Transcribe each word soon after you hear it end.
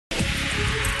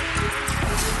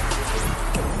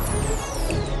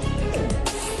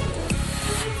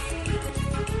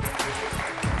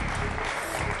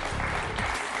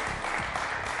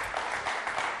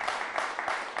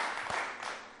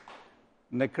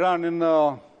Në ekranin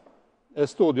e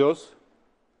studios,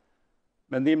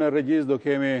 mendimin e regjisë do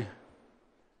kemi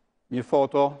një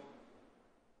foto.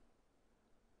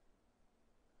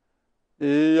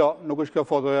 Jo, nuk është kjo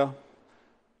fotoja.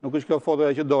 Nuk është kjo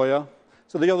fotoja që doja.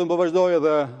 Se të gjatë më përvazhdoj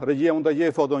edhe regjia mund të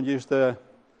gjej foton që ishte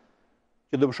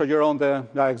që do më shoqëronte,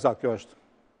 ja eksakt kjo është.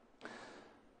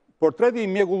 Portreti i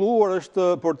mjekulluar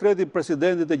është portreti i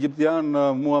presidentit egjiptian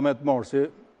Muhamet Morsi.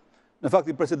 Në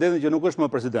fakt i presidentit që nuk është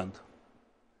më president.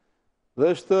 Dhe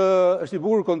është i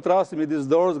bukur kontrasti midis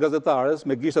dorës gazetares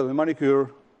me gishtat me manikyr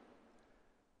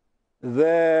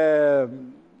dhe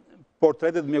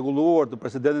portretit mjekulluar të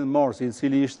presidentit Morsi, i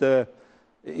cili ishte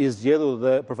i zgjedhur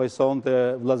dhe përfaqësonte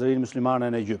vllazërinë muslimane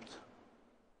në Egjipt.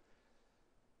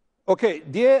 Okej,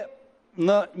 dje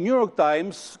në New York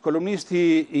Times,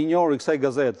 kolumnisti i njohur i kësaj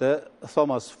gazete,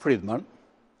 Thomas Friedman,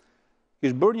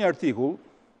 kishte bërë një artikull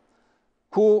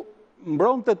ku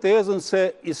mbronte tezën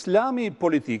se islami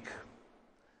politik,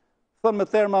 thënë me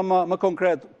terma më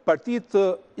konkret, partitë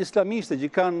islamiste që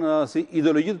kanë si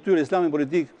ideologji të tyre islami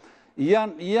politik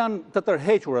janë të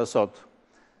tërhequra sot.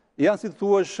 Janë si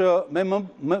thuash me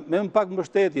më pak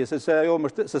mbështetje se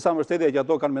sa mbështetje që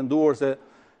ato kanë menduar se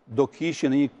do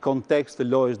kishin një kontekst të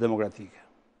lojës demokratike.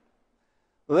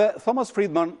 Dhe Thomas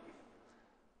Friedman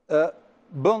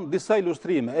bën disa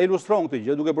ilustrime, e ilustron këtë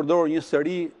gjë duke përdorur një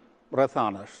seri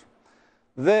rrethanash.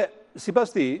 Dhe sipas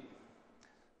tij,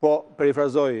 po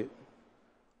perifrazoj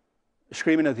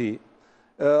shkrimin e tij,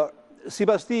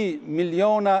 sipas tij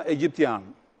miliona egjiptian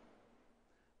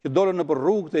që dolën nëpër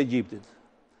rrugët e Egjiptit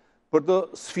për të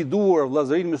sfiduar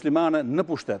vllazërinë muslimane në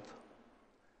pushtet,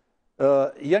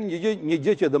 janë një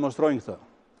gjë që demonstrojnë këtë.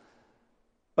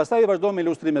 Pastaj e vazhdon me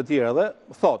ilustrime të tjera dhe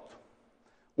thot: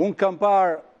 unë kam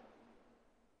parë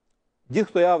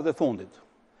gjithë këto javë të fundit,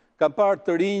 kam parë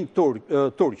të rinj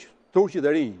turqit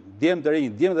e rinj, djemë të rinj,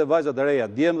 djemë dhe vajzat të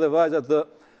reja, djemë dhe vajzat të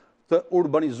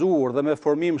urbanizuar dhe me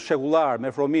formim shekullar, me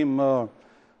formim,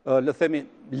 le themi,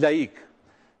 laik,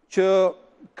 që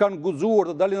kanë guxuar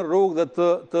të dalin në rrugë dhe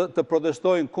të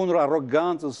protestojnë kundër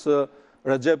arrogancës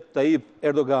Recep Tayyip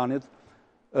Erdoganit,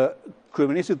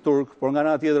 kryeministit turk, por nga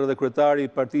ana tjetër edhe kryetari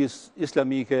i Partisë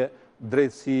Islamike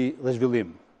Drejtësi dhe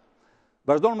Zhvillim.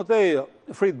 Vazhdon më tej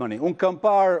Friedmani: unë kam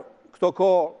parë këto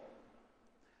kohë,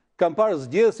 kam parë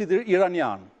zgjedhësit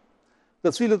iranian,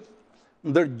 të cilët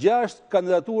ndër 6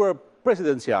 kandidatura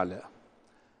presidenciale,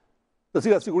 të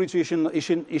cilat sigurisht që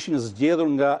ishin zgjedhur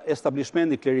nga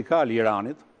establishmenti klerikal i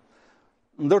Iranit,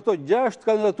 ndër to 6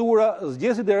 kandidatura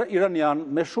zgjedhësit iranian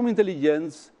me shumë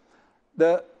inteligjencë dhe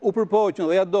u përpoqën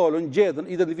dhe ja dolën, gjetën,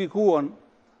 identifikuan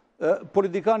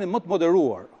politikanin më të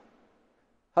moderuar,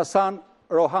 Hasan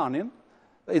Rohanin,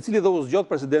 i cili dhe u zgjodh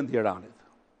presidenti i Iranit.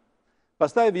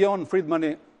 Pastaj vijon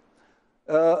Friedmani: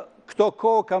 këto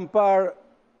kohë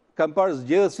kam parë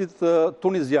zgjedhësit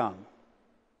tunizian,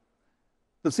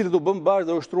 të cilët u bën bashkë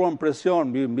dhe ushtruan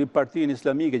presion mbi partinë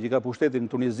islamike që ka pushtetin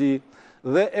në Tunizi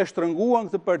dhe e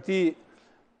shtrënguan këtë parti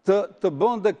të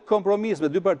bënte kompromis me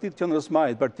 2 partitë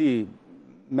qendrësmajt, parti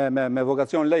me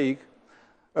vokacion laik,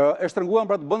 e shtrënguan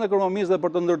pra të bënte kompromis dhe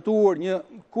për të ndërtuar një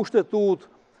kushtetutë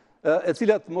e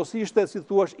cilat mos ishte, si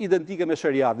thuash, identike me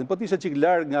shariatin, po të ishte çik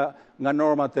larg nga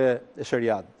normat e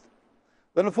shariatit.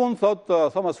 Dhe në fund, thot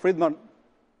Thomas Friedman,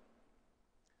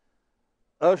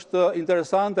 është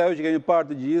interesante ajo që kemi parë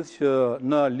të gjithë që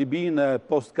në Libinë e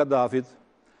post-Kadafit,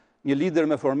 një lider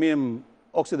me formim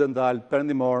oksidental,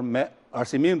 perëndimor, me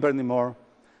arsimim perëndimor,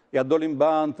 ja dolin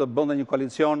ban të bënte një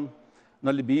koalicion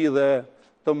në Libi dhe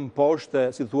të mposhte,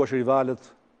 si thuash,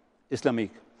 rivalet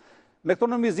islamik. Me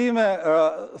këto nënvizime,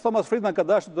 Thomas Friedman ka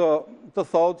dashur të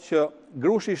thotë që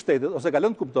grushi i shtetit, ose ka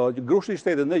lënë të kuptohet që grushi i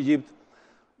shtetit në Egjipt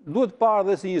duhet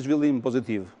parë dhe si një zhvillim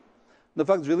pozitiv. Në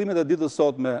fakt, zhvillimet e ditës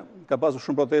sotme ka pasur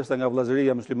shumë protesta nga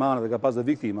vllazëria muslimane dhe ka pasur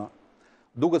viktima,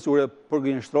 duket sikur e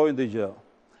përgënjeshtrojnë këtë gjë.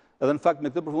 Edhe në fakt me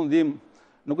këtë përfundim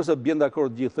nuk është se bien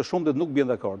dakord gjithë, të shumtit nuk bien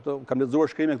dakord. Kam lexuar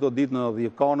shkrimin këto ditë në The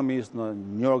Economist, në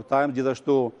New York Times,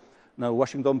 gjithashtu në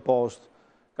Washington Post,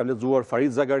 kam lexuar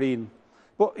Farid Zagarin.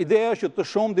 Po ideja është që të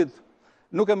shumtit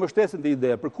nuk e mbështesin këtë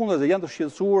ide, përkundërse janë të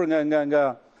shqetësuar nga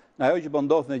ajo që po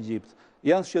ndodh në Egjipt.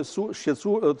 Janë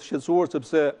shqetësuar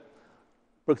sepse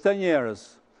për këta njerëz,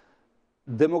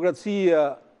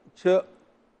 demokracia që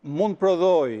mund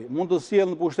prodhoj, mund të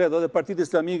sjellë në pushtet edhe partitë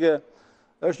islamike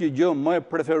është një gjë më e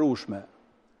preferueshme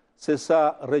se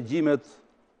sa regjimet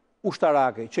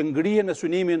ushtarake që ngrihen në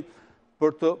synimin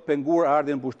për të penguar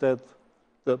ardhjen në pushtet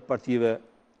të partive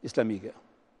islamike.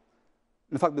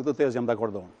 Në fakt me këtë tezë jam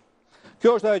dakordon.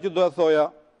 Kjo është ajo që doja thoja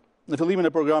në fillimin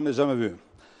e programit jamais,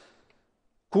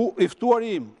 ku i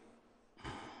ftuari im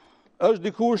është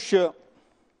dikush që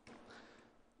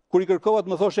Kur i kërkohet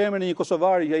më thosh emrin e një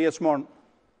kosovari që jetëshmon,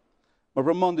 më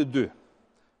përmendi dy.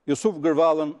 Jusuf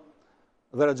Gërvallën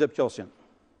dhe Recep Qosjen.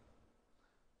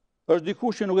 Është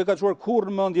dikush që nuk e ka çuar kurrë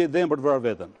në mendje idenë për të vrarë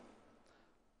veten.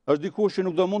 Është dikush që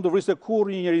nuk do mund të vriste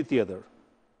kurrë një njeri tjetër.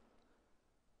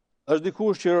 Është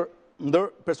dikush që ndër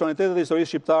personalitetet e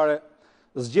historisë shqiptare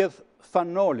zgjedh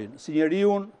Fanolin si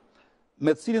njeriu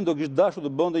me të cilin do kishte dashur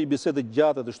të bënte një bisedë të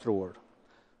gjatë të shtruar.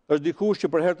 Është dikush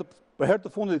që për herë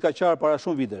të fundit ka qarë para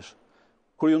shumë vitesh,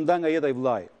 kur ju nda nga jeta i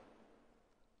vllai.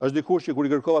 Është dikush që kur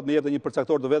i kërkohet me jepte një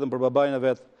përcaktor të vetëm për babain e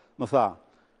vet, më tha,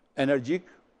 energjik,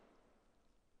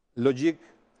 logjik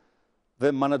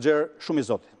dhe menaxher shumë i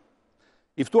zoti.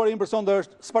 I ftuari im person dhe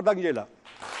është Spartak Ngjela.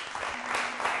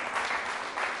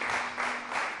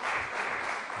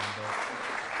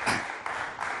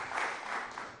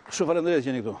 Shumë faleminderit që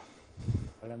jeni këtu.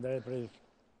 Faleminderit për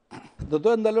do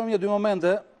dohet ndalojmë një dy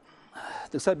momente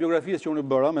të kësaj biografisë që unë i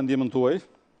bëra me ndihmën tuaj.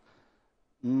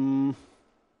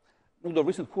 Nuk do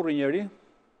vrisit kurrë njeri.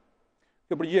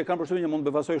 Kjo përgjigje kanë përshtypjen që mund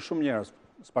të befasoj shumë njerëz.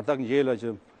 Spartak Ngjela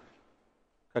që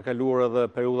ka kaluar edhe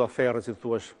periudha ferre, si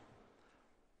thuash.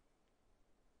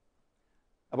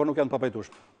 Apo nuk janë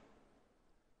papajtueshme?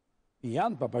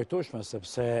 Janë papajtueshme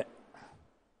sepse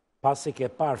pasi ke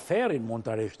parë ferrin mund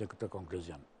të arrish në këtë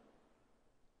konkluzion.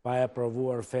 Pa e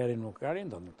provuar ferrin nuk arrin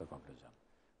dot në këtë konkluzion.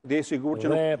 Dhe i sigur që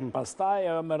dhe pastaj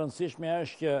ajo më rëndësishme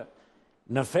është që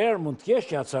në ferr mund të kesh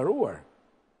që acaruar.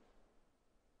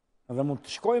 Dhe mund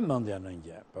të shkojë mendja në një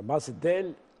gjë. Përmbasi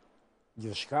del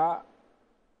gjithçka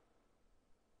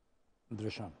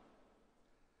ndryshon.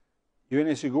 Ju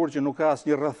jeni sigur që nuk ka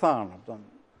asnjë rrethan,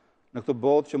 në këtë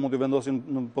botë që mund të vendosin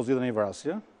në pozitën e një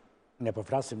vrasje? Ne po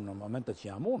flasim në momentet që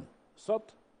jam unë,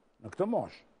 sot, në këtë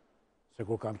moshë. Se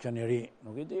kur kam qenë i ri,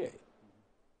 nuk i dijej.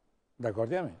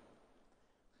 Dakord jemi?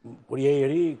 Kur je i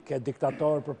ri, ke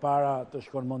diktator për para të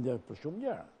shkon mendja për shumë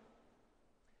gjëra.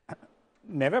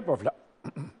 Neve po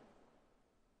flasim.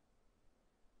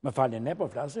 Më falni, ne po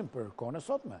flasim për kohën e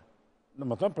sotme.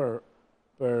 Domethënë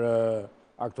për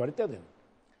aktualitetin,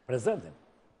 prezentin.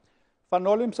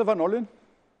 Fanolin, pse Fanolin?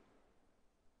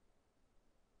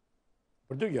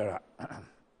 Për dy gjëra.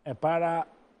 E para,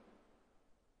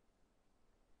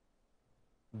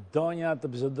 donja të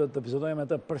bisedojmë me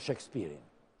të për Shakespeare-in.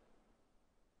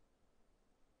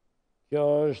 Ky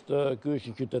është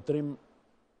një qytetërim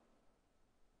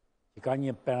që ka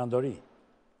një perandori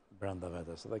brenda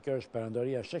vetes, dhe kjo është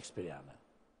perandoria shakespeariane.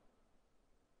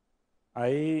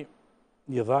 Ai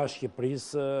i dha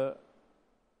Shqipërisë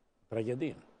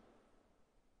tragedinë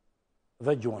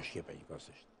dhe gjuhën shqipe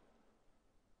njëkohësisht.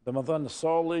 Domethënë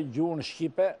solli gjuhën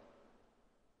shqipe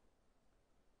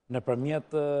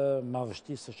nëpërmjet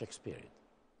madhështisë së Shakespeare-it,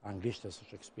 anglishtës së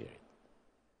Shakespeare-it.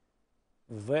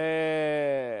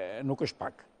 Dhe nuk është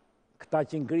pak. Këta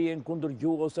që ngrihen kundër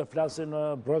gjuhë ose flasin në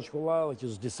broçkulla dhe që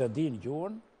s'di se din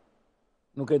gjuhën,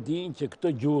 nuk e din që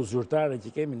këtë gjuhë zyrtare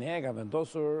që kemi ne ka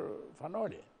vendosur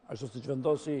Fanoli. Ashtu siç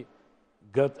vendosi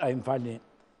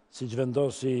siç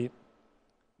vendosi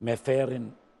me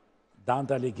ferrin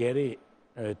Dante Alighieri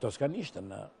toskanishtë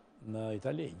në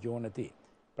Itali, gjuhën e tij.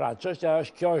 Pra, çështja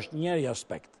është, kjo është njëri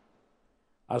aspekt.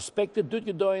 Aspekti dytë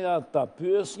që doja ta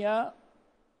pyesja,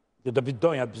 që do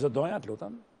doja të bisedojnë, të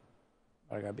lutem,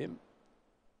 para gabim,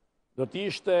 do të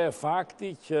ishte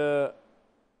fakti që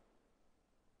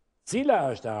cila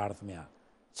është e ardhmja,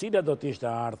 cila do të ishte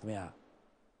e ardhmja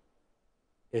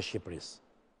e Shqipërisë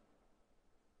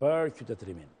për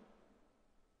qytetërimin.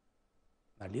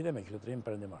 Në lidhje me qytetërimin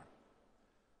perëndimor.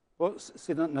 Po,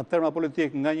 si në terma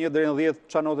politik, nga 1 deri në 10,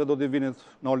 çfarë note do t'i vinit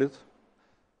Nolit?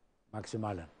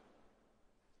 Maksimalen.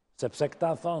 Sepse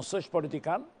këta thonë s'është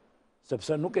politikan,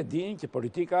 sepse nuk e din që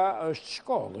politika është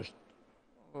shkollë,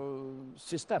 është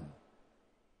sistem.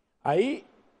 Ai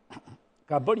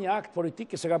ka bërë një akt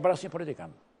politik që se ka bërë asnjë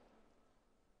politikan.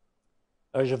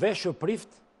 Është veshur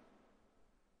prift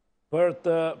për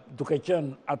të, duke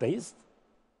qenë ateist,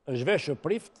 është veshur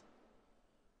prift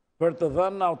për të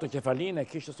dhënë autokefalinë e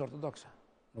kishës ortodokse.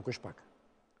 Nuk është pak.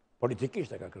 Politikisht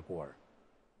e ka kërkuar.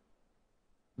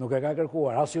 Nuk e ka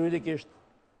kërkuar as juridikisht,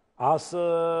 as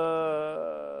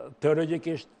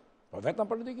teologjikisht, po vetëm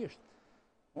politikisht.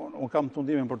 Unë kam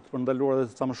tundimin për të ndaluar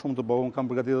edhe sa më shumë të bëj, unë kam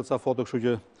përgatitur ca foto, kështu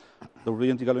që do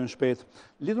vjen t'i kalojnë shpejt.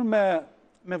 Lidhur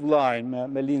me vllajin,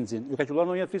 me Linzin, ju ka qelluar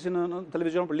ndonjëherë fisi në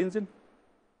televizion për Linzin?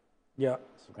 Ja,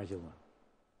 s'u ka qelluar.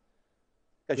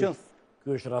 Ka qenë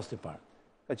Ky është rasti i parë.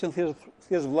 Ka qenë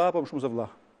thjesht vlla apo më shumë se vlla?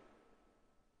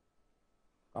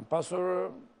 Kam pasur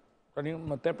tani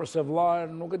më tepër se vlla,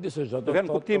 nuk e di se çdo. Do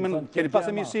vjen kuptimin, keni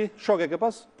pasur misi, shok e ke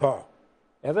pas? Po.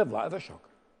 Edhe vlla, edhe shok.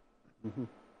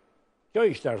 Kjo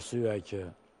ishte arsyeja që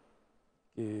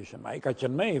ai ka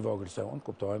qenë më i vogël se unë,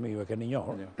 kuptohemi, ju e keni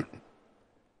njohur.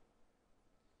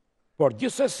 Por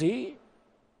gjithsesi,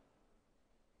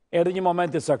 erdhi një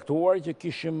moment i caktuar që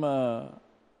kishim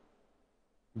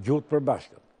gjuhët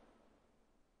përbashkët.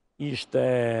 Ishte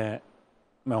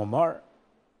me humor,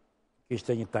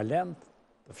 kishte një talent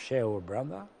të fshehur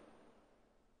brenda,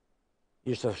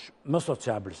 ishte më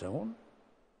sociabël se unë,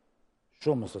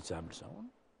 shumë më sociabël se unë,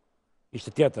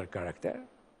 ishte tjetër karakter,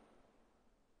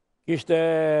 kishte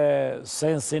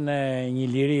sensin e një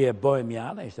lirie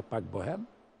bohemiane, ishte pak bohem,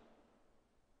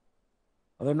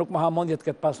 dhe nuk më ha mundje të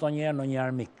ketë pas në një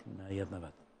armik në jetën e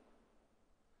vetë.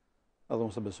 Edhe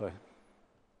unë se besoj.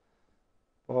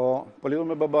 Po lidhur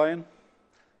me babain,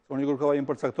 unë një kërkova një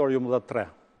përcaktor ju më dhatë 3.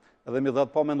 Edhe mi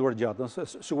dhatë po menduar gjatë,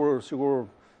 nëse sigur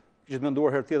kishtë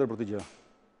menduar herë tjetër për të gjë.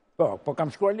 Po kam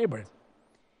shkruar librin.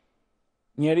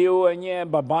 Njeriu e një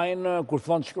babain kur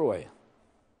thonë të shkruaj.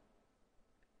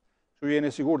 Që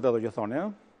jeni sigurt ato që thoni, ja?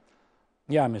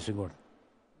 Jam i sigurt.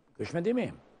 Kështë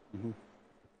mendimi im.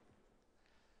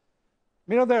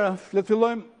 Mirë atëherë, le të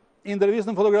fillojmë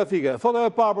intervistën fotografike. Foto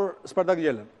e parë për Spartak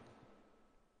Gjelen.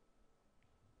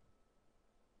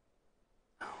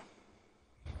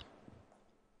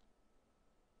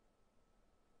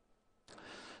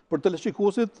 Për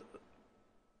teleshikuesit,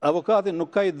 avokati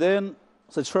nuk ka idenë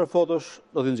se çfarë fotosh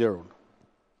do t'i nxjerrun.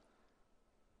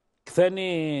 Ktheni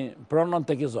pronën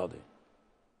tek i Zoti.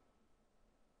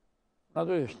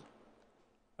 Natyrisht.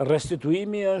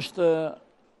 Restituimi është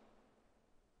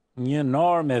një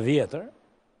normë e vjetër.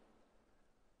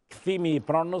 Kthimi i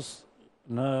pronës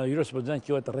në jurisprudencë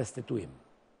quhet restituim.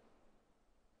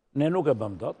 Ne nuk e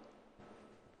bëm dot,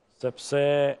 sepse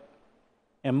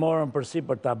e morën përsi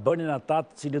për ta bënin ata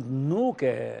të cilët nuk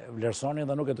e vlerësonin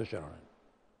dhe nuk e dëshironin.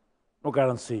 Nuk ka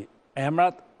rëndësi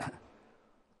emrat,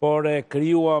 por e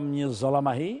krijuam një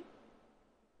zollamahi,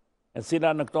 e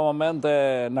cila në këto momente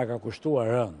na ka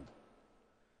kushtuar rënd.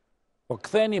 Po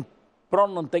ktheni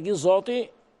pronën tek i Zoti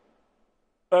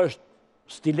është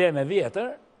stilem e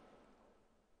vjetër,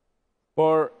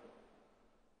 por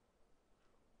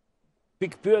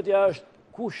pikpyetja është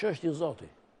kush është i Zoti?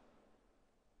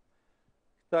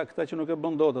 Këta që nuk e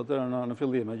bën dot atë në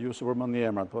fillim, e ju përmendni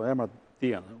emrat, po emrat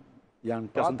janë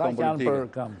klasën tonë politike. Janë për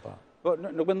kampa. Po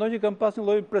nuk mendoj që kanë pas një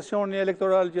lloj presioni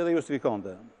elektoral që edhe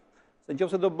justifikonte. Se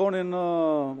nëse do bënin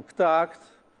këtë akt,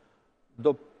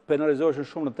 do penalizoheshin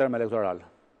shumë në term elektoral.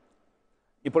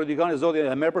 I politikani Zoti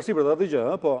e merr përsipër atë gjë,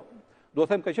 po do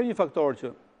të them ka qenë një faktor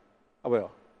që apo jo.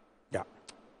 Ja.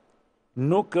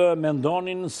 Nuk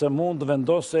mendonin se mund të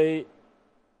vendosej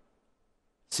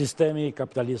sistemi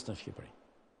kapitalist në Shqipëri.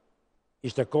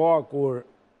 Ishte koha kur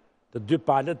të dy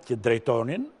palët që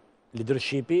drejtonin,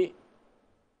 leadershipi,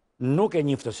 nuk e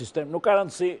njifte sistem. Nuk ka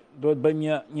rëndësi, duhet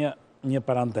bëjmë një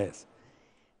parantezë.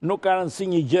 Nuk ka rëndësi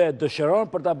një gjë e dëshiron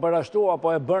për ta bërë ashtu,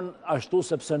 apo e bën ashtu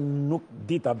sepse nuk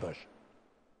di ta bësh.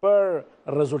 Për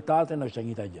rezultatin është e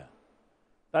njëjta gjë.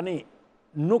 Tani,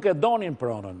 nuk e donin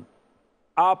pronën,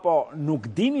 apo nuk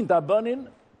dinin ta bënin,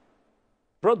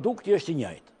 produkti është i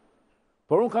njëjtë.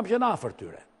 Por unë kam qenë afër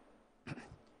tyre.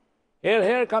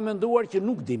 Herë kam menduar që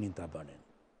nuk dinin ta bënin.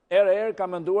 Herë kam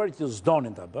menduar që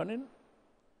s'donin ta bënin,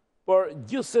 por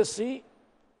gjithsesi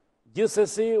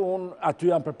unë aty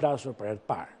jam përplasur për herë të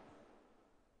parë.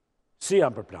 Si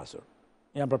jam përplasur?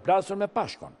 Jam përplasur me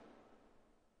pashkon.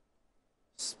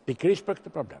 Pikërisht për këtë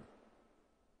problem.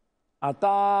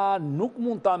 Ata nuk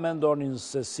mund ta mendonin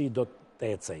se si do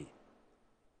të ecej.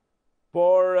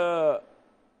 Por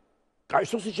ka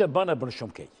ashtu si që bën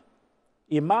shumë keq.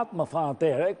 I matë më tha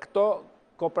atëre, këto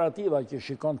kooperativa që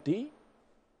shikon ti,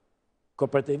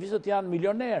 kooperativistët janë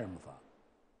milionerë, më tha.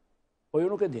 Po ju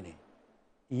nuk e dini.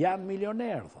 Janë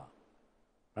milionerë, tha.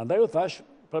 Prandaj ju thash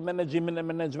për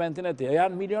menexhmentin e ti.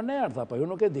 Janë milionerë, tha, po ju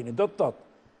nuk e dini. Do të thotë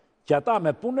që ata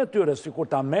me punën e tyre,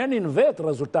 sikur ta merrnin vetë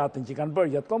rezultatin që kanë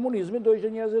bërë gjatë komunizmit, do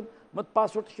ishin njerëzit më të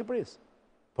pasur të Shqipërisë.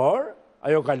 Por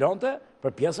ajo kalonte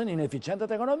për pjesën ineficiente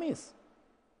të ekonomisë.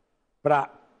 Pra,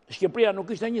 Shqipëria nuk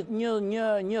ishte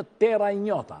një terra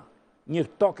ignota, një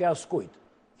tokë e askujt,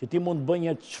 që ti mund bëj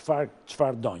një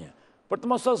çfarë donje. Për të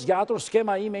mos zgjatur,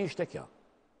 skema ime ishte kjo.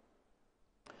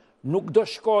 Nuk do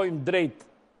shkojmë drejt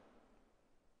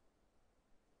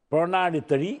pronarit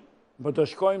të ri, por do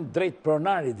shkojmë drejt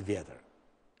pronarit vjetër.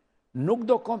 Nuk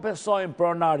do kompensojmë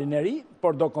pronarin e ri,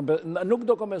 nuk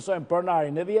do kompensojmë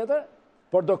pronarin e vjetër,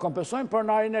 por do kompensojmë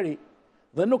pronarin e ri.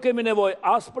 Dhe nuk kemi nevojë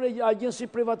as për agjensi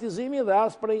privatizimi dhe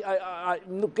as për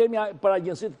nuk kemi për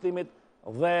agjensi të timit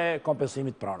dhe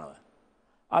kompensimit pronave.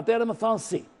 Atëherë më thanë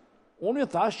si. Unë ju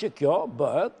thash që kjo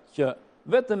bëhet që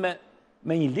vetëm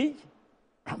me një ligj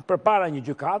përpara një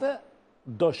gjykate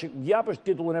do japësh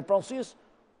titullin e pronësisë,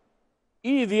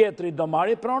 i vjetri do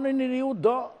marri pronin, i riu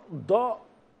do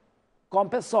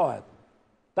kompensohet.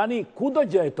 Tani, ku do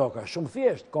gjej toka? Shumë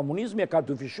thjesht, komunizmi e ka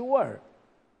dufishuar.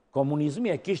 Komunizmi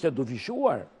e kishte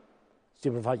dufishuar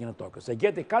sipërfaqen e tokës. E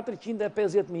gjeti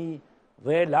 450.000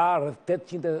 dhe e la rreth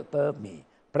 880.000.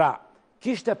 Pra,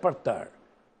 kishte për tërë.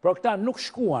 Por këta nuk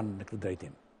shkuan në këtë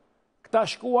drejtim. Këta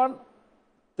shkuan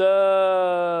të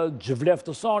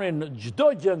gjvleftësonin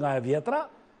çdo gjë nga e vjetra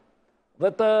dhe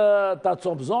të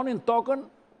copzonin tokën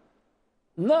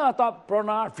në ata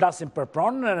pronar, flasim për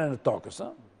pronën e tokës,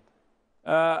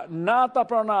 në ata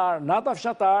pronar, në ata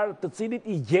fshatar të cilit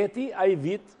i gjeti ai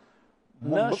vit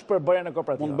në shpërbërjen e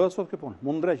kooperativave. Mund bëhet sot kjo punë,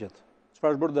 mund ndreqet.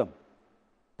 Çfarë është bërë dëm?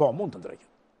 Po, mund të ndreqet.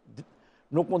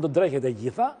 Nuk mund të ndreqet e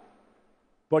gjitha,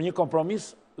 por një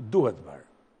kompromis duhet bërë.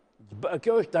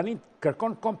 Kjo është tani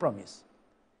kërkon kompromis.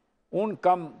 Unë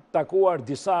kam takuar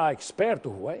disa ekspertë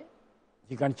huaj,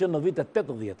 që kanë qenë në vitet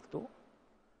 80 këtu,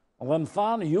 dhe më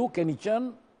thanë, ju keni qenë,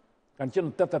 kanë qenë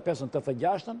në 85, në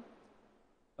 86,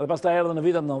 dhe pas ta erdhe në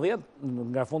vitet 90,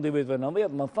 nga fundi i viteve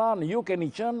 90, më thanë, ju keni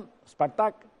qenë,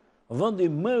 Spartak, vendi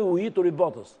më ujitur i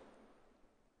botës.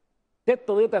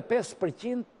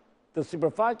 85% të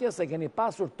sipërfaqes e keni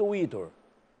pasur të ujitur.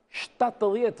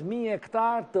 70.000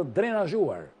 hektar të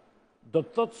drenazhuar. Do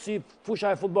të thotë si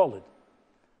fusha e futbollit.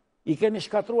 I keni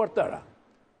shkatruar tëra.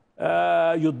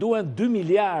 Ju duen 2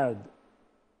 miliard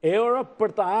euro për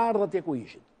të ardhët e ku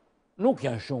ishit. Nuk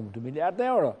janë shumë 2 miliard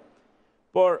euro,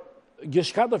 por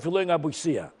gjithçka do filloj nga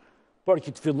bujqësia. Por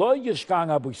që të filloj gjithçka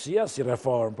nga bujqësia, si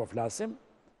reform po flasim,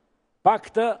 pak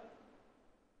të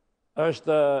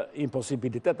është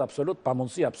imposibilitet absolut,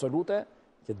 pamundësi absolute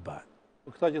që të bëhet.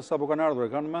 Këta që sapo kanë ardhur,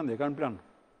 kanë mendje, kanë plan.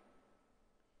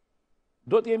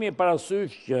 Do të jemi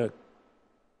parasysh që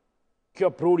kjo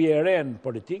prurje e re në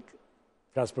politik,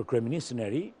 flas për kryeministin e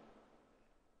ri,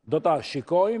 do ta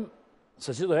shikojmë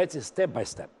se si do eci step by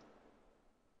step.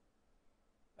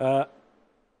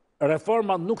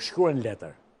 Reforma nuk shkruhen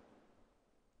letër.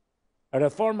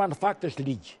 Reforma në fakt është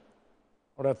ligj.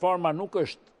 Reforma nuk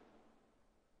është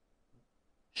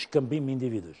shkëmbim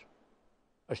individësh.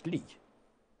 Është ligj.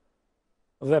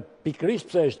 Dhe pikërisht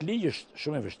pse është ligj është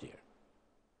shumë e vështirë.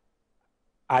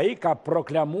 Ai ka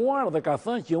proklamuar dhe ka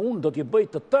thënë që unë do t'i bëj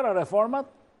të tëra reformat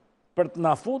për të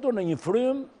na futur në një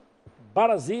frym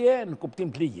barazie në kuptim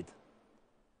të ligjit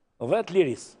dhe të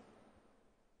lirisë.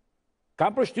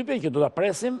 Kam përshtypjen që do ta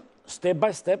presim step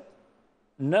by step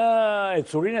në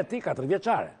ecurinë e tij 4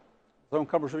 vjeçare. Unë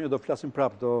kam përshtypjen që do flasim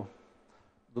prapë,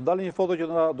 do dalë një foto që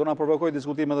do na provokojë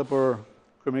diskutim edhe për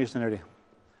kryeministin e ri.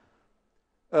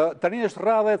 Tani është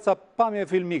rradha e ca pamje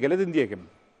filmike, le të ndjekim.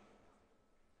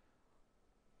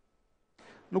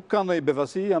 Nuk ka ndonjë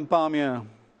befasi, janë pamje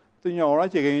të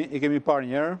njohura që i kemi parë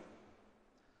një herë.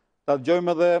 Ta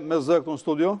dëgjojmë edhe me zë këtu në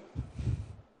studio.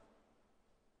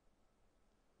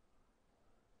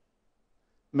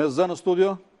 Me zë në studio.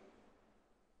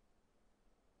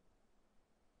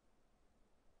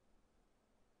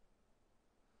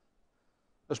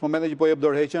 Është momenti që po jep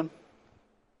dorëheqjen.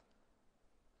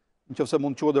 Nëse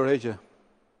mund të quhet dorëheqje.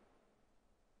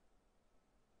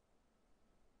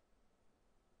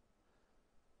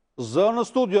 Zë në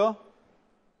studio.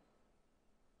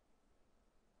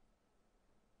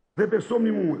 Dhe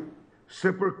besoni mua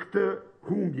se për këtë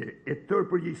humbje e tërë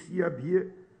përgjegjësia bie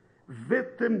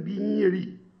vetëm mbi një njeri,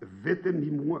 vetëm mbi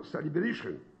mua, Sali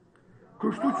Berishën.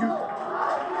 Kështu që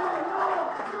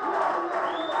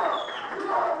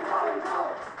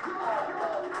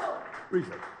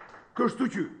Kështu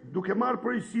që, duke marrë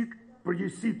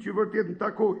përgjegjësitë që vërtet në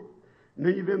takoj, në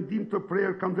një vendim të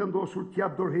prerë kam vendosur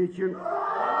t'jap dorëheqjen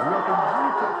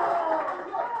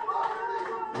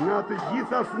nga të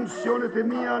gjitha funksionet e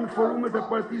mia në forumet e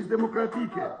Partisë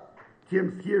Demokratike, që jem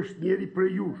thjesht njeri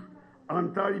prej jush,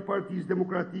 antar i Partisë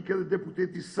Demokratike dhe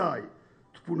deputet i saj,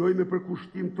 të punoj me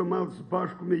përkushtim të madh së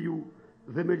bashku me ju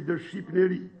dhe me leadershipin e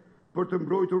ri, për të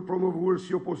mbrojtur promovuar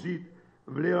si opozit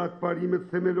vlerat parimet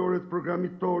themelore të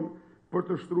programit ton, për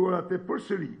të shtruar atë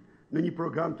përsëri në një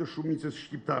program të shumicës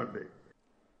shqiptarëve.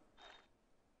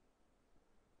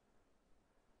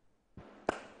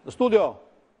 Në studio.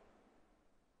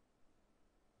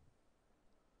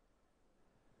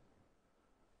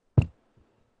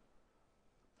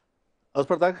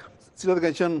 Spartak, cilat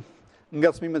kanë qenë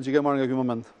ngacmimet që ke marrë nga ky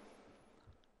moment?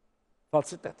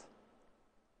 Falsitet.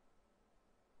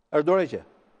 Është dorëheqje?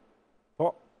 Po,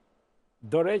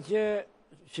 dorëheqje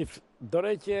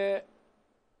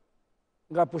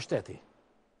nga pushteti.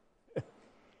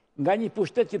 Nga një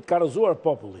pushtet që të ka rëzuar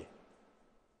populli.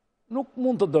 Nuk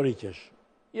mund të dorëheqesh.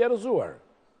 I e rëzuar.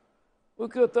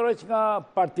 Kjo të rëq nga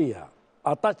partia.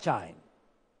 Ata qajnë.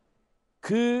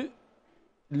 ky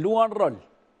luan rol.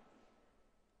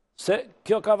 Se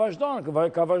kjo ka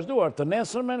vazhduar, të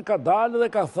nesërmen ka dalë dhe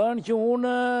ka thënë që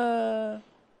unë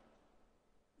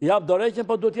jap dorëheqjen,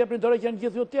 po duhet jepni dorëheqjen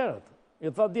gjithë ju tjerët. I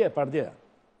tha dje, par dje.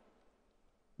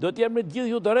 Do t'jepni gjithë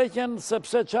ju dorëheqjen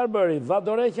sepse çfarë bëri? Dha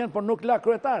dorëheqjen, por nuk la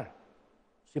kryetar.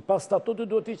 Sipas statutit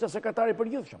duhet ishte sekretari i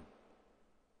përgjithshëm.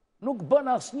 Nuk bën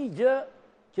asnjë gjë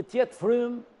që t'jetë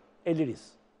frymë e lirisë.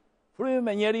 Frymë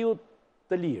e njeriu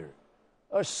të lirë.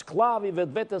 Është sklav i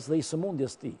vetvetes dhe i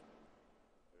sëmundjes tij.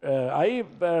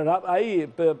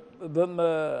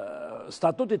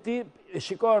 Statuti i tij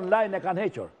shikon lajin e kanë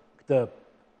hequr. Këtë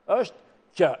është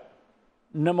që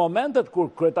në momentet kur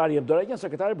kryetari jep dorëheqjen,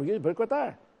 sekretari i përgjithshëm bëhet kryetar.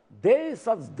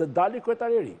 Derisa të dalë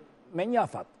kryetari i ri, me një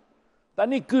afat.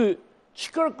 Tani ky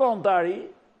ç'kërkon tani?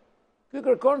 Ky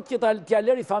kërkon që t'ia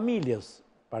lëri familjes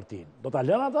partinë. Do ta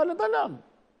lënë ata, ta lënë.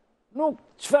 Nuk,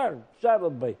 çfarë do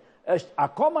të bëj? Është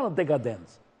akoma në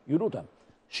degadencë. Ju lutem.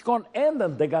 Shkon ende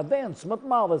në degadencë më të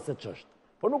madhe se ç'është.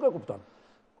 Po nuk e kupton.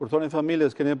 Kur thoni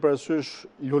familjes, keni parasysh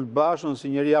Lulbashën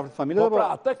si njëri afër familjes? Po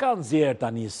pra, atë kanë nxjerr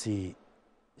tani si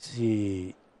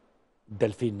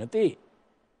delfin në ti.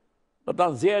 Do ta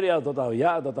nxjerrja, do ta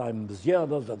zgjedhja,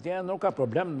 do ta tjenë, nuk ka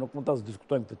problem, nuk mund ta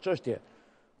diskutojmë këtë çështje.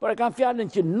 Por e kanë fjalën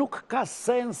që nuk ka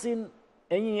sensin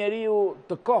e një njeriu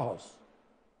të kohës.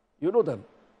 Ju lutem.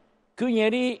 Ky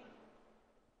njeri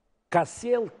ka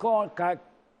sjell kohën,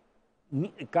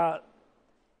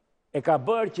 ka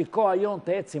bërë që koha jonë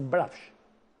të ecë si mbrapsh.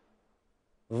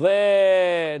 Dhe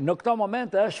në këto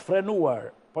momente është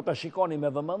frenuar, po ta shikoni me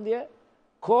vëmendje,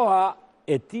 koha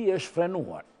e tij është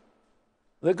frenuar.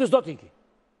 Dhe ky s'do t'iki.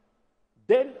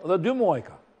 Del dhe 2 muaj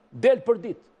ka. Del për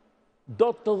ditë. Do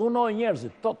të dhunoj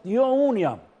njerëzit. Thot, jo unë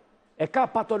jam. E ka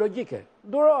patologjike.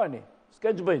 Durojeni.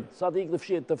 S'ke që bëjnë. Sa të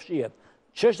ikë të fshihet.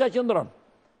 Çështja qëndron.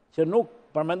 Që nuk,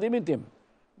 për mendimin tim,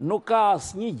 nuk ka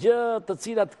asnjë gjë të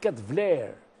cilat ketë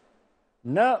vlerë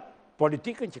në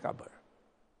politikën që ka bërë.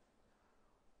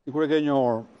 Kur e ke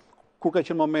njohur, kur ka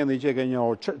qenë momenti që e ke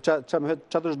njohur, çfarë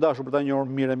është dashur për ta njohur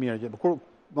mirë. Kur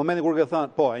momenti kur ke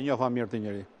thënë, po, e njoha mirë të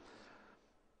njëri.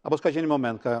 Apo s'ka qenë një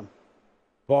moment ka?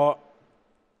 Po,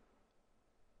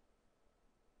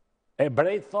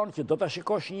 ebrejt thonë që do ta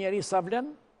shikosh një njeri sa vlen,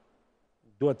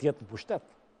 duhet jetë në pushtet.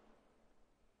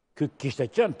 Ky kishte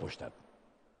qenë pushtet.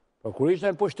 Po kur ishte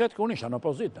në pushtet, unë isha në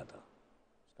opozitë me të.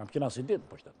 Kam qenë as i ditë në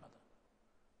pushtet me të.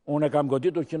 Unë e kam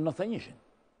goditur që në 91-shin.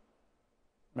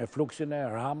 Me fluksin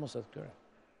e Ramës e këtyre.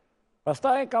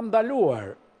 Pastaj kam ndaluar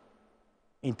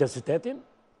intensitetin,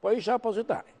 po isha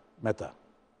opozitari me të.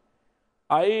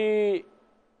 Ai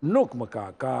nuk më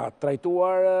ka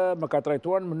trajtuar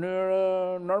në mënyrë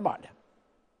normale,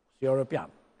 si europian,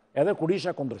 edhe kur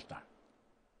isha kundërshtar.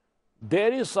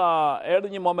 Derisa erdhi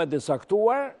një moment i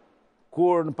saktuar,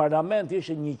 kur në parlament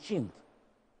ishte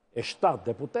 107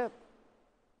 deputet,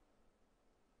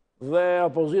 dhe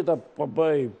opozita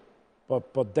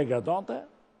po degradonte,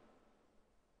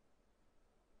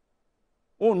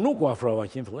 unë nuk u afrova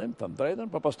që në fillim, të më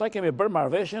drejtën, por pastaj kemi bërë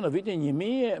marrëveshje në vitin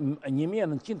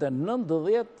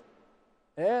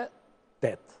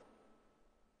 1998.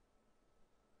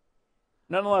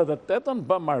 Në 98-ën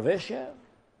bëm marrëveshje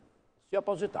si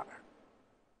opozitar.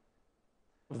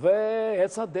 Dhe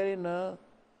eca deri në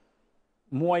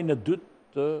muajin e 2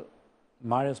 të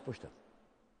marrjes pushtet.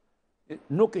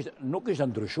 Nuk ishte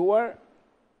ndryshuar,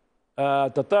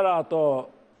 të tëra ato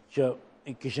që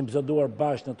kishim biseduar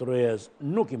bashkë në Trojez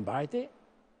nuk i mbajti,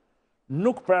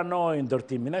 nuk pranoi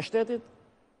ndërtimin e shtetit,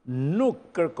 nuk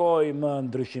kërkoi më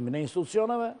ndryshimin e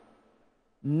institucioneve,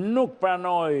 nuk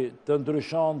pranoi të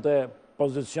ndryshonte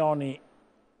pozicioni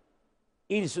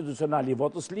institucional i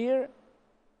votës lirë,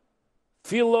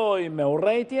 filloi me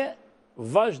urrëtie,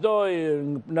 vazhdoi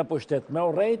në pushtet me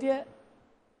urrëtie.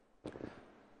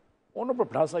 Unë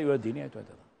përplasa, ju e dini ato.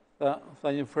 Tha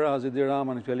një frazë Edi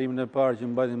Rama në fjalimin e parë që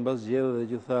mbajti mbas zgjedhjeve dhe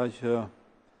që tha që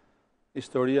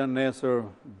historia nesër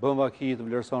bën vaki të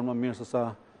vlerëson më mirë se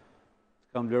sa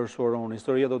kam vlerësuar unë.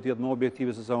 Historia do të jetë më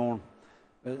objektive se sa unë.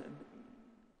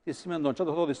 Ti si mendon, çfarë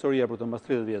do thotë historia për të mbas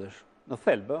 30 vjetësh? Në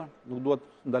thelb, nuk duhet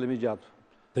të ndalemi gjatë.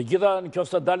 Të gjitha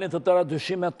nëse dalin të tëra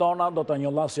dyshimet tona do ta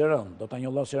njollasi rënd,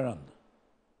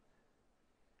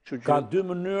 Ka 2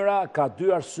 mënyra, ka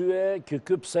 2 arsye ky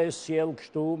pse sjell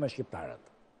kështu me shqiptarët.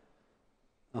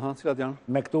 Cilat janë?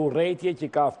 Me këtë urrëtie që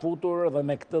ka futur dhe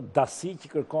me këtë dasi që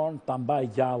kërkon ta mbaj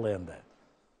gjallë ende.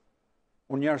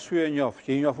 Unë një arsye e njoh, që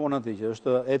i njoh unë aty, që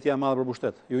është etja e madhe për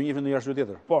pushtet. Ju njihni një arsye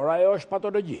tjetër. Por ajo është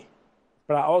patologji.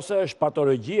 Pra ose është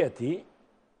patologji e tij,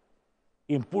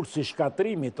 impulsi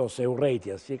shkatrimit ose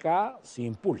urrëties që ka si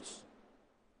impuls.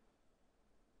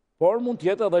 Por mund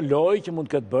tjetë edhe lojë që mund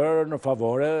këtë bërë në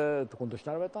favore të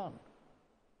kundërshtarëve tanë.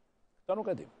 Këta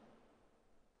nuk e dim.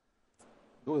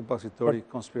 Duhet pak si teori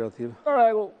konspirative. Në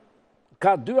rregull,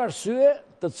 ka dy arsye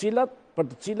për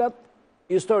të cilat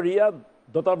historia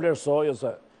do ta vlerësojë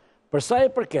ose për sa i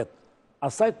përket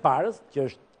asaj të parës, që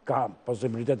ka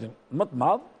posibilitetin më të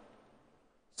madh,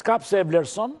 s'ka pse e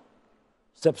vlerëson,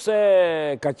 sepse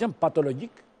ka qenë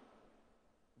patologjik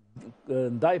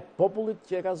ndaj popullit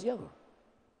që e ka zgjedhur.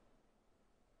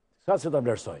 S'ka se ta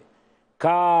vlerësoj.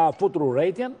 Ka futur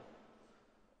urrëtitjen,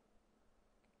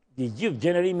 i gjithë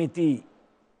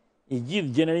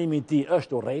gjenerimi i tij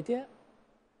është urrëtitje.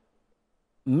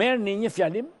 Merrni një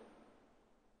fjalim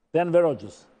të Enver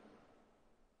Hoxhës,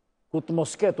 ku të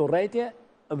mos ketë urrëtitje,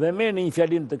 dhe merrni një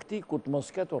fjalim të këtij ku të mos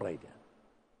ketë urrëtitje.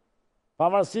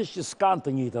 Pavarësisht që s'kan të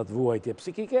njëjtat vuajtje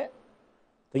psikike,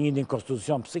 të njëjtin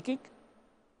konstitucion psikik,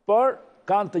 por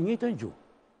kanë të njëjtën gjuhë.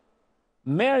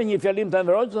 Merr një fjalim të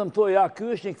Enver Hoxhës dhe më thuaj, ja, ky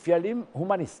është një fjalim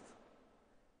humanist.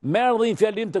 Merr dhe një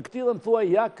fjalim të këtij dhe më thuaj,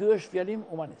 ja, ky është fjalim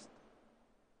humanist.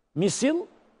 Mi sill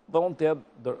dhe unë të jap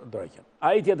dorëqen.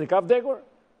 Ai tjetri ka vdekur,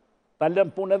 ta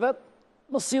lëm punën e vet,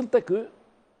 më sill te ky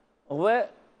dhe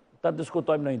ta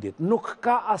diskutojmë në një ditë. Nuk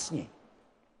ka asnjë.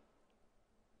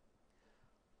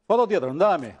 Foto tjetër,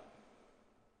 ndahemi.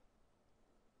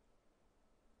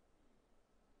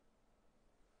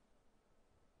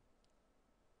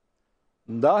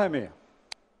 Ndahemi.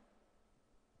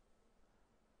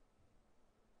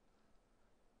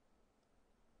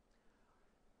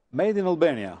 Made in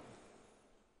Albania.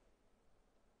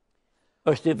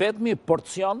 Është i vetmi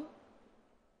porcion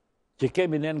që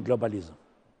kemi ne në globalizëm.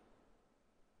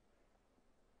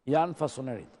 Janë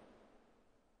fasonerit.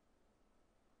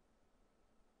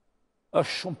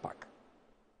 Është shumë pak.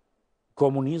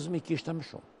 Komunizmi kishte më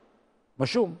shumë. Më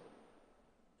shumë.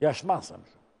 Jashmasa më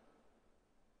shumë.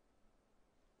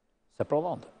 Se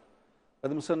prodhonte.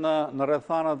 Vetëm se në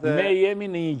rrethanat e... Ne jemi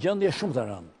në një gjendje shumë të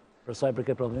rëndë, për sa i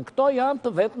përket prodhimit. Këto janë të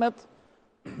vetmet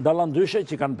dallandyshe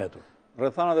që kanë mbetur.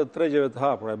 Rrethanat e tregjeve të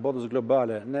hapura e botës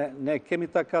globale, ne kemi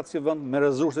takat si vend me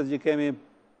resurset që kemi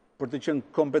për të qenë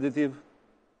kompetitiv?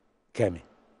 Kemi.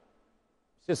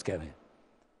 Si s'kemi?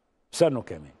 Pse nuk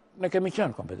kemi? Ne kemi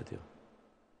qenë kompetitiv.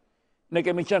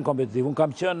 Unë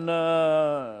kam qenë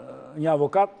një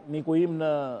avokat, miku im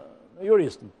në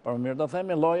jurist, për më mirë të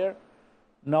themi, lawyer,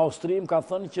 në Austri më ka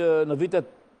thënë që në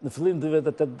fillim të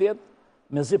vitet 80,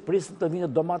 mezi prisin të vinë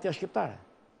domatja shqiptare.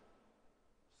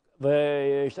 Dhe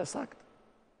ishte sakt.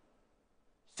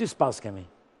 Si s'pas kemi?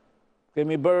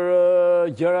 Kemi bërë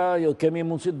gjëra, kemi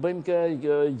mundësi të bëjmë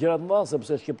gjërat më,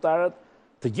 sepse shqiptarët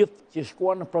të gjithë që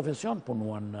shkuan në profesion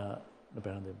punuan në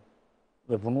Perëndim.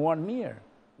 Dhe punuan mirë,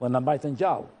 dhe në mbajtën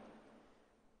gjallë.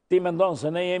 Ti mendon se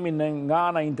ne jemi nga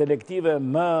ana intelektive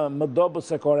më dobët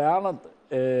se koreanët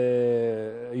e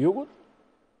jugut,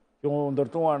 që u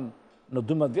ndërtuan në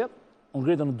 12 vjet, u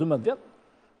ngritën në 12 vjet.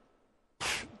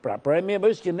 Pra, problemi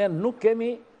është që ne nuk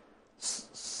kemi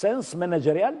sens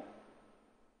menaxherial,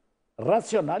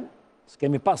 racional,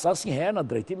 s'kemi pas asnjëherë në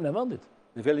drejtimin e vendit.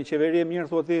 Në fjalë, një qeveri e mirë,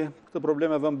 thua ti, këtë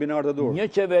probleme vën binar të dur. Një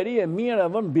qeveri e mirë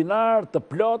e vën binar të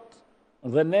plot,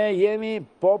 dhe ne jemi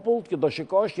popull që do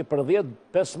shikosh që për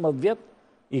 10-15 vjet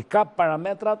i kap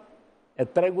parametrat e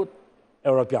tregut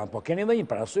europian. Po keni dhe një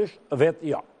parasysh,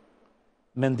 vetë jo.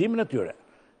 Mendimin e tyre.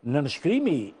 Në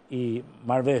nënshkrimi i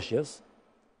marrëveshjes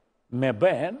me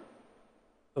BE-n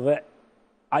dhe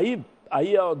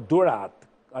ajo durat,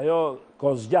 ajo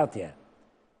kozgjatje,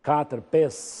 4-5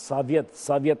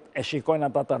 sa vjet e shikojnë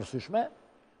ata të arsyeshme,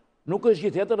 nuk është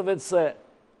gjë tjetër vetë se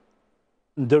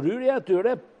ndërhyrja e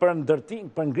tyre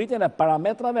për ngritjen e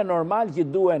parametrave normal që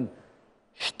duhen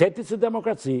shtetit si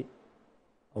demokraci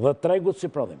dhe tregut si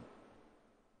prodhim.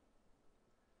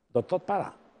 Do të thotë para.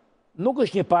 Nuk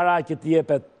është një para që të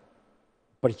jepet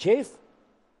për qejf,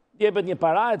 të jepet një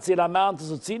para e cila me anë të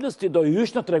së cilës ti do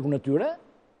hysh në tregun e tyre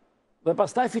dhe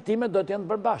pastaj fitimet do të jenë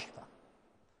përbashkëta.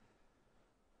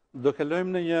 Do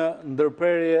kalojmë në një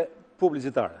ndërprerje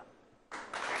publicitare.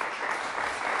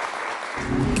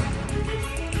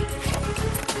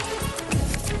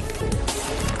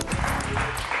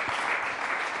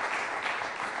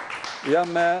 Jam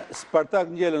me Spartak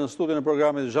Ngjele në studion e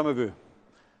programit jamais.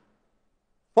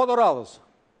 Foto radhës.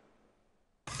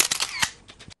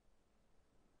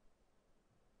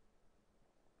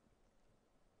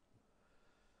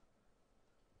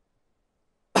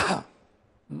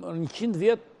 Në 100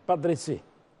 vjet pa drejtësi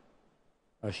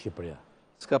është Shqipëria.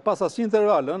 S'ka pas asnjë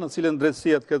interval në cilën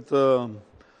drejtësia këtë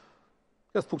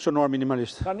funksionuar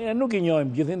minimalisht. Ne nuk i njohim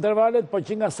gjithë intervalet, po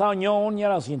që nga sa njohun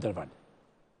njëra asnjë interval.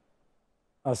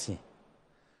 Asnjë.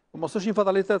 Po mos është një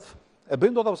fatalitet? E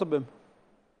bëjmë dot apo s'e bëjmë?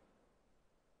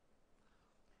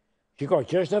 Shiko,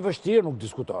 që është e vështirë nuk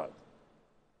diskutohet.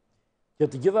 Që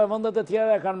të gjitha vendet e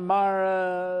tjera kanë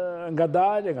marrë nga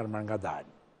dalë,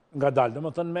 dhe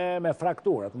më thënë me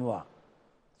frakturat, më dha.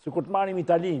 Si kur të marim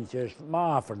Italinë, që është ma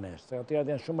afër nesh, se atyrat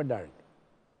janë shumë më largë.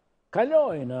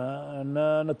 Kaloj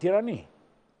në tirani.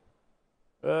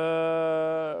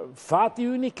 Fati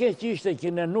ju një keq ishte që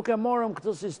ne nuk e morëm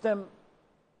këtë sistem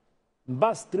në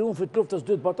bas triumfit luftës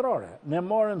dytë botërore. Ne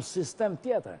morëm sistem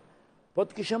tjetër. Po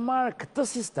të kishë marrë këtë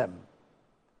sistem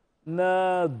në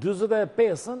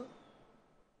 45-ën,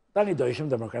 tani do ishim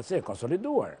demokracie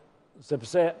konsoliduar.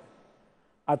 Sepse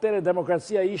atëre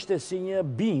demokracia ishte si një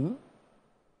bim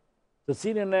të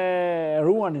cilin e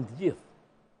ruanin të gjithë.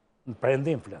 Në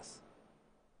prendim flas.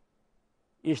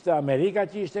 Ishte Amerika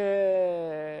që ishte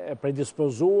e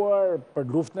predispozuar për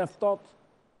luftën e ftohtë.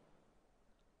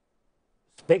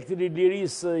 Spektri i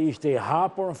lirisë ishte i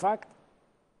hapur në fakt.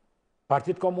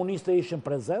 Partitë komuniste ishin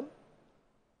prezent.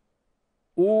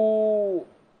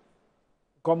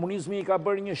 Komunizmi i ka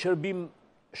bërë një shërbim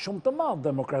shumë të madh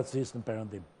demokracisë në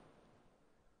perëndim.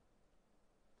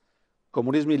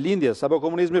 Komunizmi lindjes apo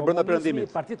komunizmi brenda perëndimit?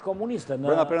 Partitë komuniste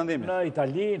në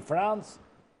Itali, në Francë,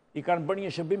 i kanë bërë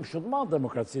një shërbim shumë të madh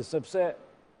demokracisë, sepse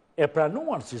e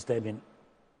pranuan sistemin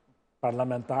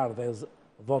parlamentar dhe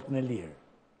votën e lirë.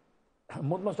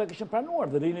 Mund mos ta kishin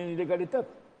pranuar dhe rinin ilegalitet,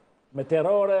 me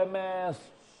terrore,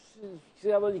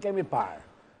 si ato i kemi parë.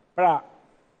 Pra,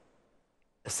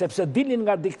 sepse dilin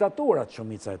nga diktaturat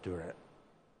shumica e tyre,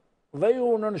 dhe ju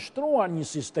nënshtruan një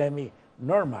sistemi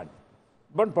normal.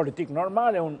 Bën politikë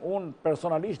normale, unë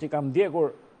personalisht i kam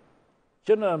ndjekur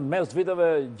që në mes viteve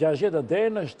 60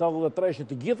 deri në 73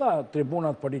 të gjitha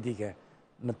tribunat politike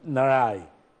në raj,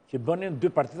 që bënin dy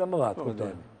partita më dhatë,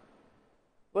 kujtojmë.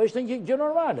 Po ishte një gjë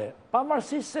normale,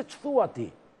 pavarësisht se që thua ti.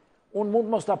 Unë mund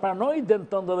mos ta pranoj ident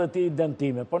tënde dhe ti ident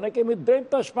time, po ne kemi drejt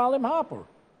të shpallim hapur.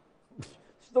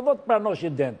 Si të do të pranosh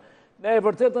ident? Ne e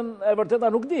vërteta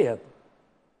nuk dihet.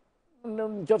 Në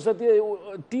qofse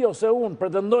ti ose unë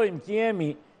pretendojmë që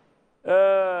jemi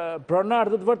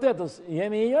pronarë të vërtetës,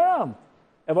 jemi ignorant.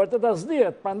 E vërteta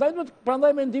s'dihet,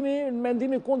 prandaj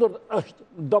mendimi kundërt është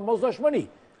domosdoshmëri.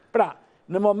 Pra,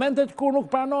 në momentet kur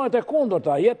nuk pranohet e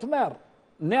kundërta, jetë merë.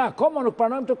 Ne akoma nuk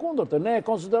pranojmë të kundërta, ne e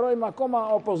konsiderojmë akoma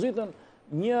opozitën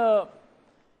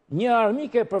një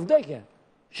armike për vdekje.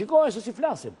 Shikoj se si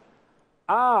flasim.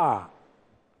 A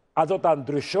do ta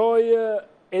ndryshoj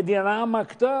Edi Rama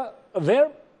këtë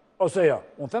verb, ose jo?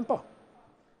 Unë them po.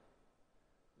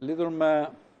 Lidhur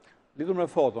me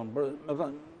foton,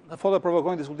 në foto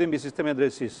provokojnë diskutim mbi sistemin e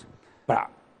drejtësisë. Pra,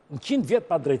 në 100 vjet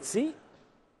pa drejtësi,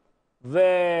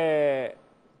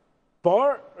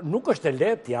 por nuk është e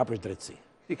lehtë t'i japësh drejtësi.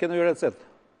 Ti ke ndonjë recetë?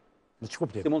 Në ç'ku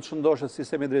kuptim? Si mund të shëndoshet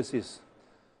sistemi i drejtësisë?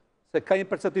 Se ka një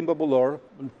perceptim popullor,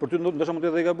 për ty ndoshta mund të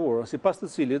jetë i gabuar, sipas të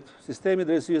cilit sistemi i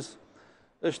drejtësisë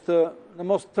është në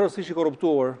mos tërësisht i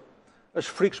korruptuar,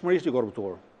 është frikshmërisht i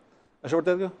korruptuar. Është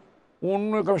vërtet kjo?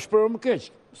 Unë kam shprehur më keq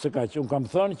se kaq. Unë kam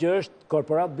thënë që është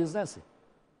korporat biznesi.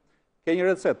 Ke një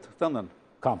recetë tëndën?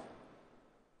 Kam.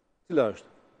 Cila është?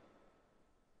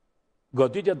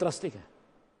 Goditje drastike.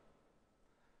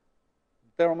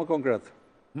 Tema më konkret.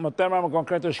 Tema më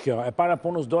konkret është kjo. E para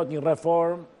punës dohet një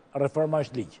reforma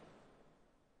është ligj.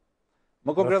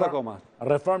 Më konkret akoma.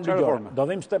 Reformë ligjore. Do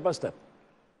vim step by step.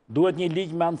 Duhet një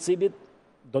ligj me anë të cilit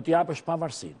do t'i japësh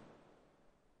pavarësinë.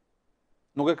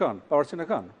 Nuk e kanë, pavarësinë e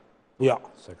kanë. Jo,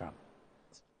 se kanë.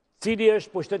 Cili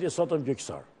është pushteti sotëm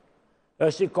gjyqësor?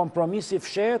 Është i kompromisi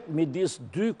fshehet midis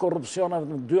dy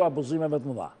korrupsioneve, dy abuzimeve të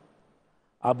mëdha.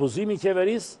 Abuzimi i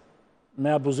qeverisë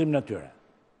me abuzimin e tyre.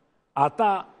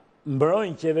 Ata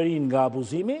mbrojnë qeverinë nga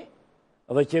abuzimi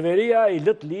dhe qeveria i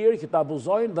lët lirë që të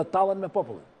abuzojnë dhe tallen me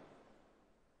popullin.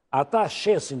 Ata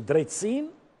shesin drejtësinë,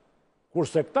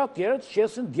 kurse këta tjerët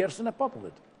shesin djersën e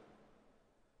popullit.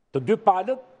 Të dy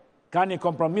palët ka një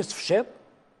kompromis fshet,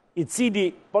 i cili,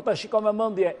 po ta shikon me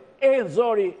mendje, i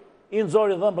nxori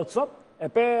dhëmbët sot, e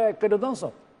pe këllëdën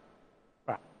sot.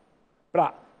 Pra,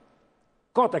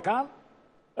 kote kanë,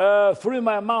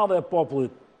 fryma e madhe e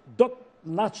popullit do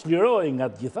të na çlirojë nga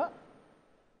të gjitha.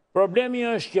 Problemi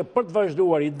është që për të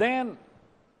vazhduar idenë,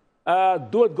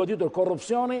 duhet goditur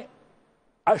korrupsioni,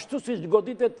 ashtu si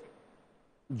goditet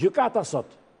gjykata sot.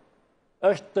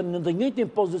 Është në të njëjtin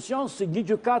pozicion si një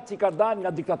gjykatë që ka dalë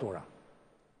nga diktatura.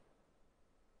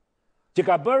 Që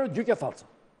ka bërë gjykje false.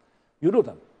 Ju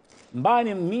lutem,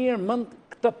 mbajini mirë mend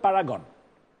këtë paragon.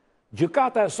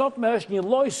 Gjykata e sotme është një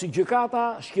lloj si gjykata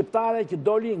shqiptare që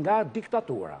doli nga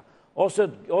diktatura,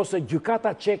 ose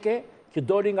gjykata çeke që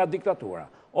doli nga diktatura,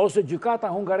 ose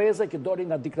gjykata hungareze që doli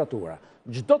nga diktatura.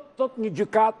 Çdo të thotë një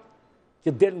gjykatë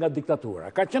që del nga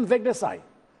diktatura, ka qenë vegle saj.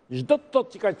 çdo të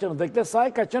thotë që ka qenë dhe këtë saj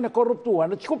ka qenë e korruptuar,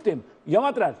 në që kuptim, jo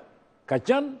material, ka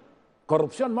qenë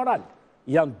korrupsion moral.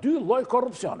 Janë dy lloj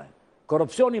korrupsione.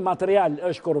 Korrupsioni material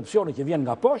është korrupsioni që vjen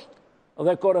nga poshtë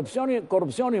dhe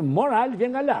korrupsioni moral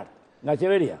vjen nga lart, nga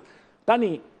qeveria.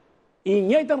 Tani, i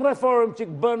njëjtën reformë që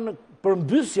bën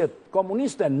përmbysjet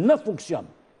komuniste në funksion,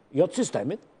 jo të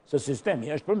sistemit, se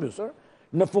sistemi është përmbysur,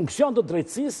 në funksion të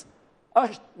drejtësisë,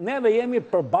 neve jemi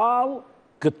përballë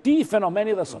këtij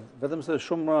fenomeni dhe sot. Vetëm se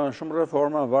shumë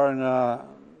reforma varen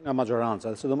nga maggioranca,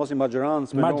 sidomos i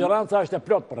maggiorancë. Maggioranca është e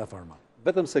plot për reforma.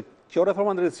 Vetëm se kjo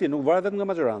reforma në drejtësi nuk varet vetëm nga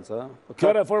maggioranca. Kjo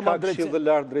reforma në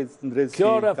drejtësi.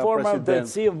 Kjo reforma në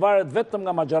drejtësi varet vetëm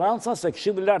nga maggioranca, se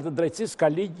Këshilli i Lartë të Drejtësisë ka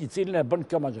ligj i cilin e bën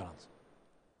kjo maggiorancë.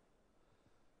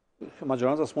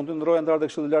 Maggioranca s'mund të ndrojë antarët e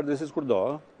Këshillit të Lartë të Drejtësisë kurdo,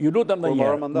 ëh? Ju lutem edhe një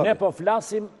herë, ne po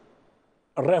flasim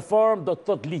reformë do të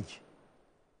thotë ligj.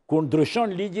 Kur ndryshon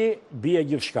ligji, bie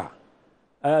gjithçka.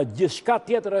 Gjithçka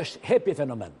tjetër është hepi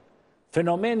fenomen.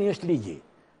 Fenomeni është ligji.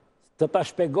 Të ta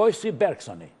shpjegoj si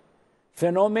Bergsoni.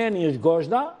 Fenomeni është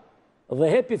gozhda dhe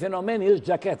hepi fenomeni është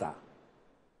xhaketa.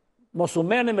 Mos u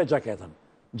merrni me xhaketën.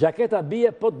 Xhaketa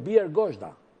bie po të bjerë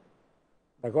gozhda.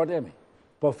 Dakor jemi?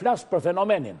 Po flas për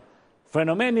fenomenin.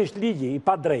 Fenomeni është ligji i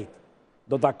padrejtë.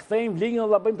 Do ta kthejmë ligjin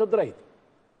dhe ta bëjmë të drejtë.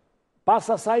 Pas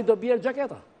asaj do bjerë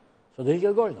xhaketa. So do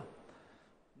hiqet gozhda.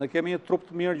 Ne kemi një trup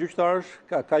të mirë gjyqtarësh,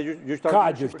 ka gjyqtarë. Ka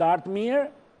gjyqtarë të mirë,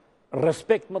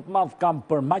 respekt më të madh kam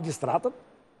për magjistratët.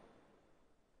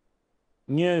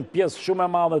 Një pjesë shumë e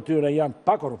madhe të tyre janë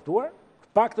pa korruptuar, të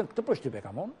paktën këtë përshtypje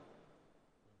kam unë.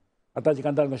 Ata që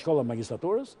kanë dalë nga shkolla e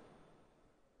magjistraturës.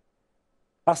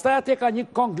 Pastaj atje ka një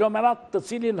konglomerat të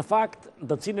cilin në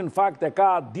fakt e ka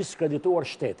diskredituar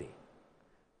shteti.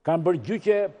 Kanë bërë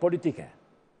gjyqje politike.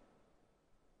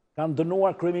 Kanë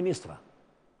dënuar kryeministra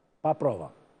pa prova.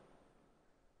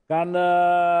 Kanë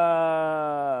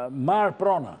marrë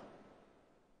prona.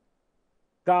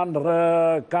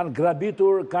 Kanë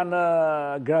grabitur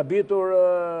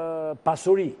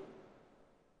pasuri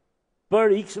për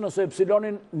X-in ose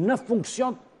Y-in në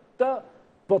funksion të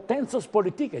potencës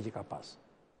politike që ka pas.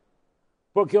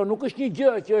 Por kjo nuk është një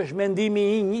gjë që është mendimi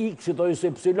i një X-it ose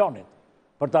Y-it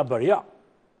për ta bërë, ja.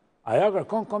 Ajo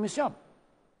kërkon komision.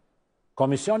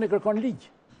 Komisioni kërkon ligj.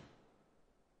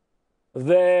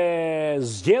 Dhe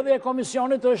zgjedhja e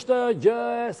komisionit është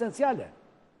gjë esenciale.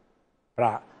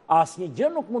 Pra, asnjë gjë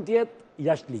nuk mund të jetë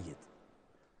jashtë ligjit.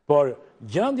 Por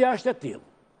gjendja është e tillë.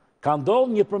 Ka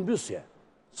ndodhur një përmbysje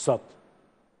sot.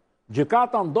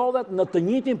 Gjykata ndodhet në të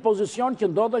njëjtin pozicion që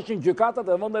ndodheshin gjykatat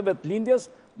e vendeve të lindjes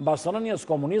mbas rënies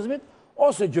komunizmit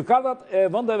ose gjykatat e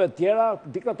vendeve tjera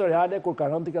diktatoriale kur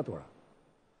ka rënë diktatura.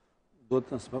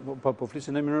 Po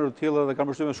flisin në mënyrë të tillë dhe kanë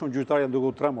përshtypjen shumë gjyqtarë janë duke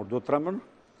u tremur. Duhet tremën?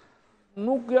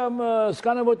 Nuk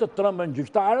s'ka nevojë të tremben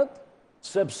gjyqtarët,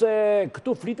 sepse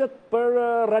këtu flitet për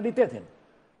realitetin.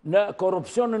 Në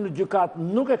korrupsionin në gjykat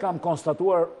nuk e kam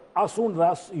konstatuar as unë dhe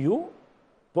as ju,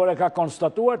 por e ka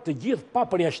konstatuar të gjithë pa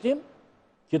përjashtim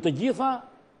që të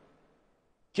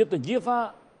gjitha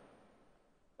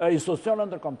institucionet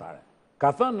ndërkombëtare. Ka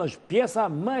thënë është pjesa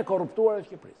më e korruptuar e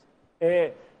Shqipërisë,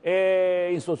 e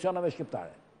institucioneve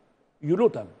shqiptare. Ju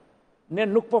lutem, ne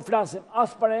nuk po flasim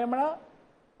as për emra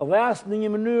dhe as në një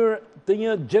mënyrë të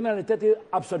një generaliteti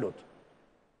absolut.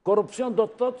 Korrupsion do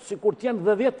të thotë sikur të jenë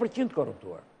dhe 10%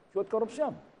 korruptuar. Quhet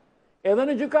korrupsion. Edhe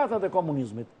në gjykatat e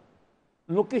komunizmit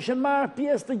nuk kishin marrë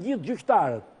pjesë të gjithë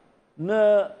gjyqtarët në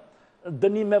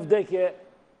dënim me vdekje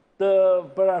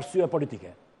për arsye politike.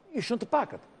 Ishin të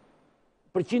pakët.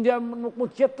 Përqindja nuk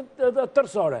mund të jetë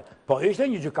tërësore. Po ishte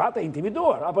një gjykatë e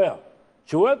intimiduar, apo jo?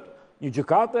 Quhet një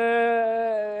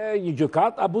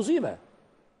gjykatë abuzive.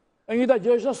 E njëjta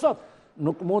gjë është sot.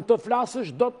 Nuk mund të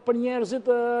flasësh dot për njerëzit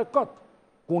kot,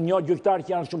 ku një gjyqtar që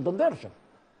janë shumë të ndershëm.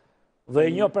 Dhe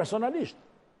një personalisht.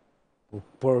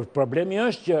 Por problemi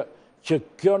është që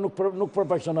kjo nuk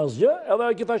përfaqëson asgjë,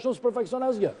 edhe gjithashtu s'përfaqëson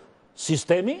asgjë.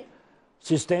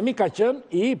 Sistemi ka qenë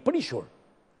i prishur.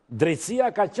 Drejtësia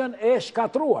ka qenë e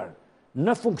shkatruar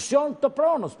në funksion të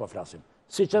pronës, po flasim,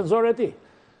 si cenzor e tij.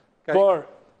 Por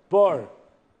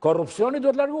korrupsioni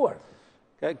duhet larguar.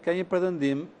 Ka një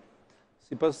pretendim,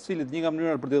 sipas cilit një nga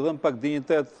mënyrat për t'i dhënë pak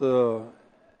dinjitet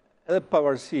edhe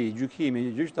pavarësi gjykimi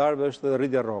i gjyqtarëve është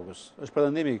rritja e rrogës. Është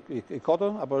pretendimi i kotë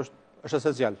apo është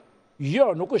esencial?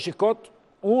 Jo, nuk është i kotë.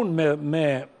 Unë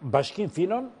me Bashkinë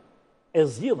Finon e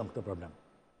zgjidhëm këtë problem.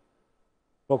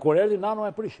 Po kur erdhi Nano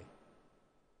e prishi.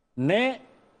 Ne,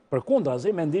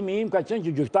 përkundrazi, mendimi im ka qenë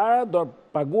që gjyqtarët do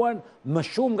paguhen më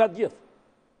shumë nga të gjithë.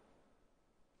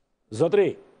 Zotri,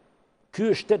 ky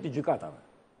është shtet i gjykatave.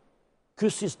 Ky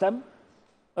sistem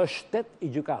është shtet i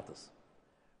gjykatës.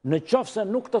 Në qoftë se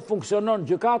nuk të funksionon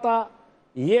gjykata,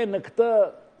 je në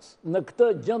këtë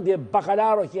gjendje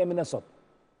bakalaro që jemi në sot.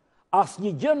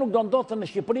 Asnjë gjë nuk do ndodhte në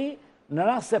Shqipëri në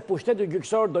rast se pushteti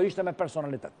gjyqësor do ishte me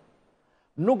personalitet.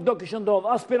 Nuk do kishte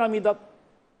ndodhur as piramidat,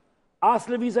 as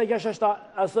lëvizja 67,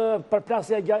 as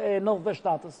përplasja e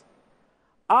 97-s.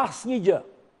 Asnjë gjë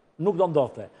nuk do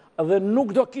ndodhte dhe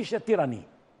nuk do kishte tirani.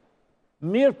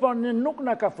 Mirë, por nuk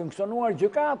na ka funksionuar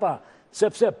gjykata,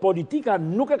 sepse politika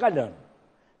nuk e ka lënë.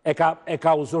 E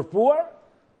ka uzurpuar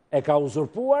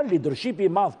leadershipi i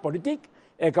madh politik,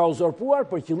 e ka uzurpuar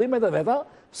për qëllimet e veta,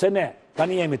 se ne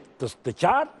tani jemi të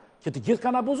qartë që të gjithë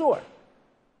kanë abuzuar.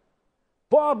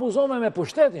 Po abuzome me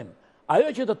pushtetin, ajo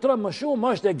që të trëmë më shumë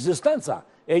është ekzistenca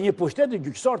e një pushteti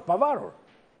gjyqësor të pavarur,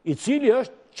 i cili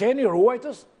është qeni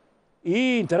ruajtës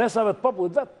i interesave të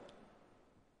popullit vetë.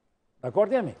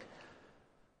 Dakord jemi?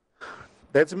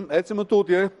 Ecim më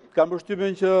tutje, kam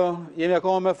përshtypjen që jemi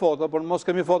akoma me foto, por mos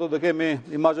kemi foto dhe kemi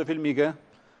imazhe filmike.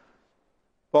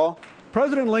 Po?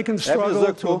 President Lincoln's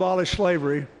struggle to abolish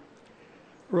slavery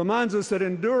reminds us that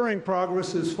enduring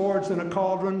progress is forged in a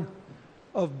cauldron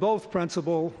of both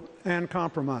principle and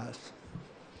compromise.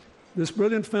 This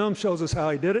brilliant film shows us how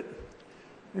he did it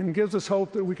and gives us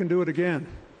hope that we can do it again.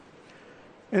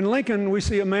 In Lincoln, we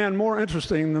see a man more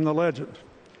interesting than the legend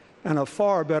and a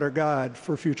far better guide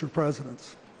for future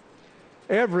presidents.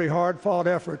 Every hard-fought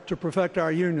effort to perfect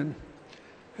our union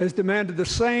has demanded the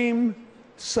same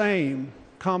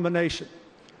combination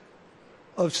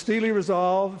of steely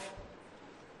resolve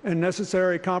and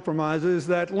necessary compromises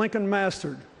that Lincoln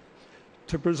mastered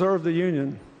to preserve the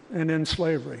Union and end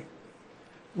slavery.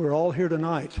 We're all here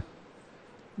tonight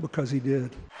because he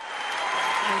did.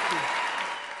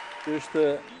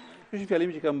 Është një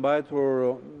fjalim që kam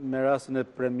mbajtur me rastin e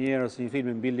premierës një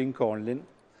filmi mbi Lincolnin,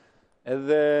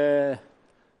 edhe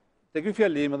te ky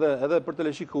fjalim edhe për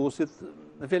teleshikuesit,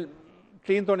 në film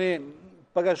Clintoni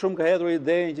pak a shumë ka hedhur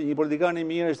idenë që një politikan i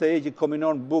mirë është ai që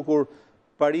kombinon bukur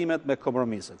parimet me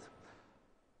kompromiset.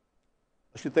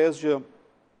 Është një tezë që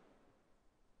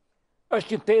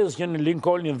është një tezë që në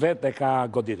Lincolnin vetë e ka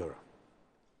goditur.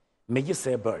 Megjithse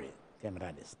e bëri, jem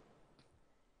realist.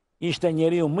 Ishte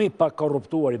njeriu më i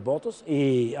pakorruptuar i botës,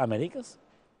 i Amerikës,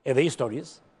 edhe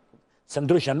historisë, se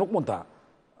ndryshe nuk mund ta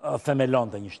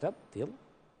themelonte një shtet tillë,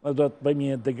 dhe do të bëjmë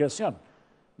një digresion.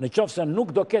 Në qoftë se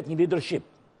nuk do ketë një leadership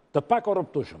të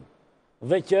pakorruptueshëm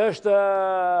dhe që është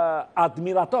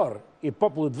admirator i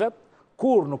popullit vet,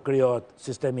 kur nuk krijohet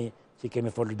sistemi që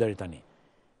kemi folur deri tani.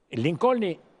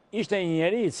 Lincolni ishte një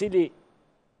njeri i cili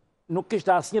nuk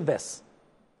kishte asnjë vesë,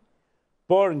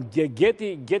 por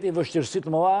gjeti vështirësi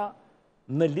të mëdha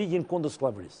në ligjin kundër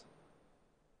skllavërisë.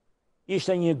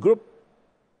 Ishte një grup,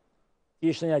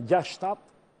 ishte një 6-7,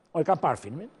 e kam parë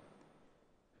filmin,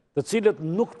 të cilët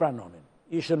nuk pranonin.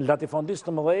 Ishin latifondistë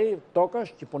të mëdhej,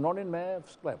 tokash që punonin me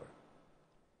sklavër.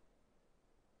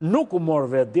 Nuk u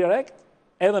morve direkt,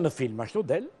 edhe në film ashtu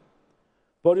del,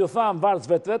 por ju tha në varës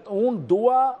vetë, unë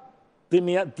dua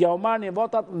t'ja u marrë një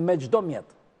votat me çdo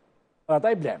mjetë. Ata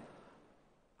i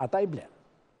blenë.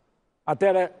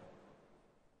 Atere,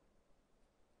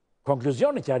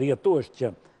 konkluzioni që arrihet tu është që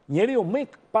njeriu më i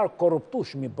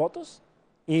pakorruptueshëm i botës,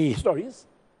 i historisë,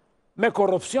 me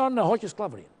korrupsion në hoqë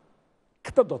skllavërinë.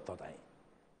 Këtë do të thotë ai,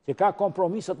 që ka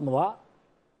kompromise të mëdha,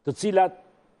 të cilat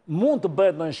mund të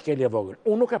bëhet në një shkelje vogël.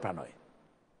 Unë nuk e pranoj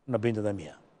në bindet e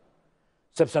mia,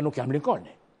 sepse nuk jam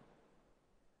Lincolni.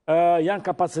 Janë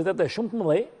kapacitete shumë të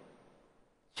mëdha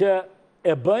që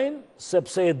e bëjnë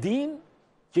sepse e dinë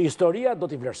që historia do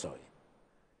t'i vlerësoj.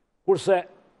 Kurse,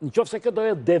 në qoftë se këtë do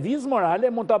jetë devizë morale,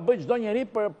 mund t'a bëjë çdo njeri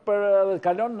për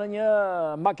kalon në një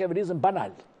makeverizëm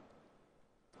banal.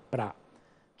 Pra,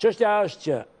 çështja është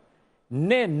që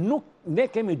ne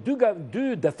kemi dy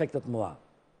defekte të mëdha.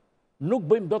 Nuk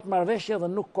bëjmë dot marrëveshje dhe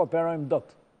nuk kooperojmë dot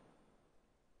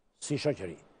si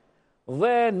shoqëri.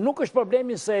 Dhe nuk është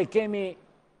problemi se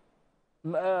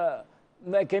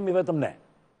ne kemi vetëm ne.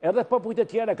 Edhe popujt e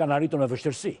tjerë kanë arritur me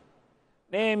vështirësi.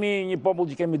 Ne jemi një popull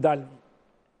që kemi dalë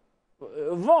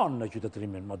vonë në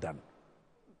qytetërimin modern.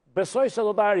 Besoj se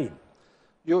do të arrijmë.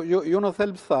 Jo në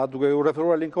thelb tha, duke u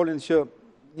referuar Lincolnin, që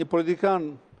një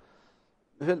politikan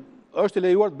është i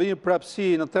lejuar të bëjë një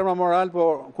prapësi në terma moral,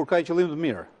 por kur ka i qëllim të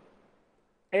mirë.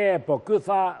 Po, ky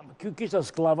kishte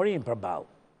skllavërinë përballë.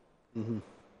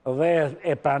 Dhe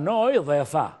e pranoi dhe e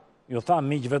tha. Ju tha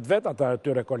miqve të vet,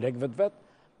 atyre kolegëve të vet,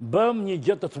 bëm një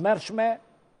gjë të tmerrshme,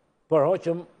 por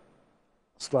hoqëm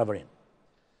skllavërinë.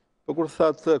 Po kur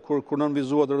thatë, kur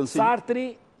nënvizuat rëndësinë...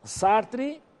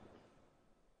 Sartri,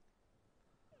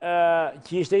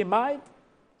 që ishte i majt,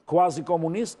 quasi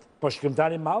komunist, po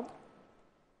shkrimtar i madh,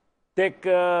 tek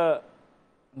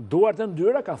duart e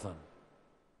ndyra, ka thënë.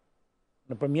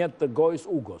 nëpërmjet të gojës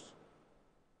Ugos,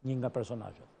 një nga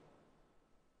personazhet.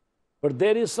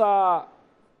 Përderisa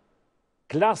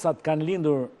klasat kanë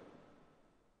lindur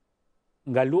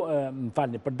nga më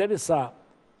falni, përderisa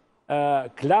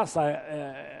klasa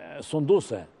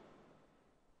sunduese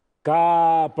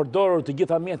ka përdorur të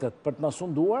gjitha mjetet për të na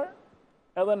sunduar,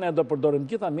 edhe ne do përdorim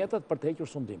të gjitha mjetet për të hequr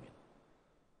sundimin.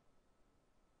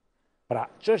 Pra,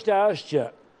 çështja është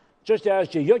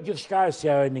që jo gjithçka është si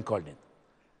ajo e Nikolnit,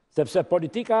 sepse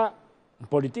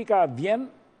politika vjen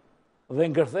dhe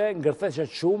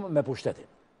ngërtheqet shumë me pushtetin.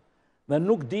 Dhe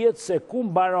nuk dihet se ku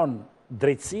mbaron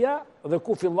drejtësia dhe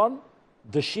ku fillon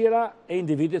dëshira e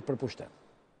individit për pushtet.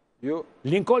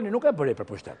 Lincolni nuk e bëri për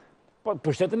pushtet, po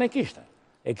pushtetin e kishte.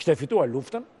 E kishte fituar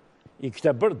luftën, i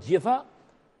kishte bërë gjitha,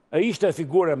 e ishte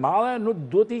figurë e madhe, nuk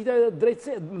duhet të ishte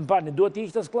drejtësi, duhet të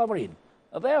ishte sklavërinë.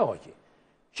 Dhe e hoqi.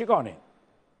 Shikoni,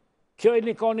 kjo e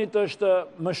Lincolnit është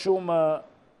më shumë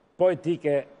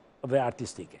poetike dhe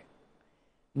artistike.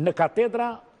 Në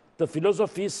katedra të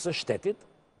filozofisë së shtetit,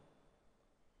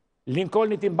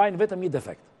 Lincolnit i mbajnë vetëm një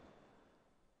defekt.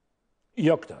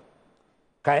 Jo këtë.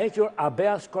 Ka hequr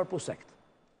habeas corpus act.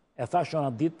 E thashë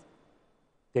atë ditë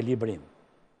te librim,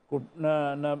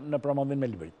 në promovim me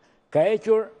librit. Ka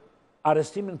hequr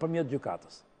arrestimin përmjet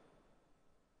gjykatës.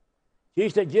 Që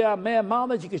ishte gjëja më e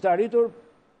madhe që kishte arritur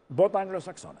bota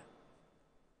anglosaksone.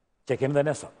 Që kemi dhe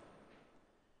ne sot.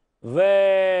 Dhe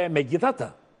megjithatë,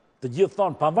 të gjithë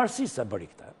thonë pavarësisht se bëri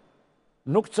këtë,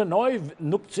 nuk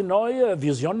cënoi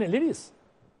vizionin e lirisë.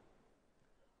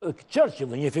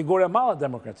 Churchill, një figurë e madhe e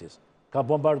demokracisë, ka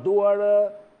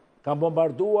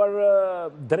bombarduar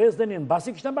Dresdenin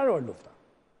mbasi kishte mbaruar lufta.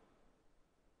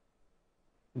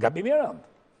 Gabimi i rëndë.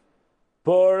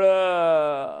 Por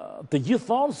të gjithë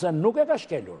thonë se nuk e ka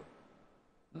shkelur,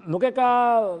 nuk e ka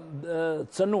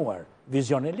cënuar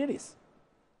vizionin e lirisë.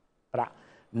 Pra,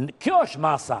 kjo është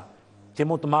masa që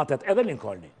mund të matet edhe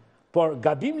Lincolni, por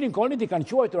gabim Lincolnit i kanë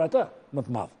quajtur atë më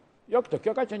të madh. Jo këtë,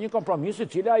 kjo ka qenë një kompromis i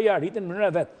cili ai arriti në mënyrën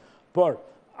e vet, por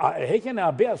heqjen e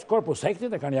habeas corpus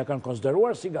actit e kanë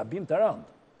konsideruar si gabim të rëndë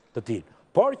të tillë,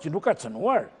 por që nuk ka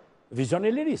cënuar vizionin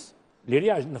e lirisë.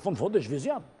 Liria në fund është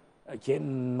vizion, që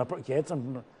ecën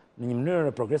në një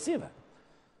mënyrë progresive.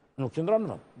 Nuk qëndron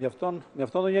më. Mjafton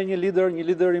të një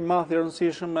lider i madh i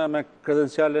rëndësishëm me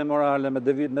kredenciale morale,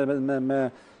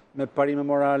 me parime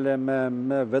morale,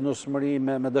 me vendosmëri,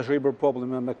 me dashuri për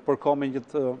popullin, me përkomin që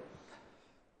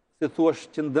të thuash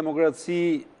që në demokraci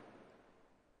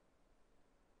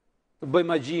të bëj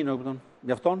magji, nuk kupton?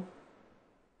 Mjafton?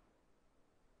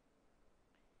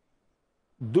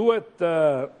 Duhet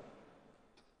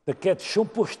të ketë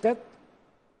shumë pushtet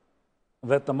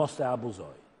dhe të mos e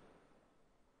abuzoj.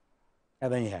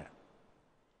 Edhe njëherë.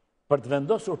 Për të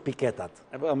vendosur piketat.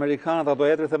 Amerikanët ato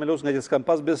etri themelus nga që s'kan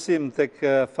pas besim tek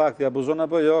fakti abuzon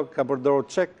apo jo, ka përdorur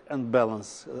check and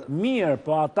balance. Mirë,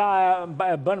 po ata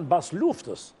e bën bas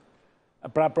luftës.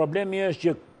 Pra problemi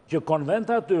është që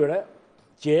konventa atyre,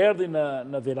 që erdhi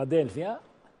në Philadelphia,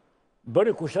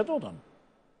 bëri kushtetutën.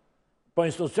 Po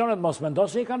institucionet mos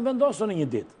vendosi i kanë vendosur në një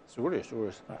ditë.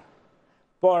 Sigurisht.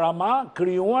 Por ama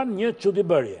krijuan një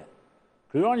çuditëbërje.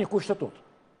 Krijuan një kushtetutë.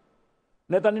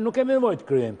 Ne tani nuk kemi nevojë të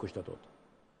krijojmë kushtetutë.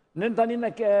 Ne tani ne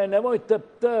kemi nevojë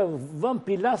të vëmë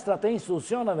pilastrat e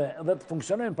institucioneve dhe të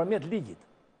funksionojmë përmjet ligjit.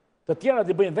 Të tjerat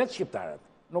i bëjnë vetë shqiptarët.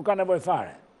 Nuk ka nevojë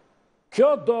fare. Kjo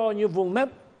do një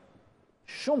vullnet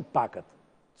shumë pakët,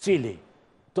 cili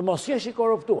të mos jesh i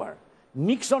korruptuar.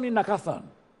 Nixoni na ka thënë,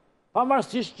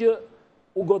 pavarësisht që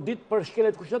u godit për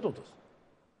shkelet kushtetutës.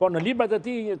 Po në librat e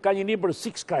tij ka një libër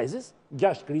Six Crises,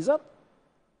 6 krizat,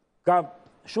 ka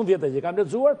shumë vjetë që kam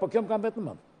lexuar, po kjo më kam vetë në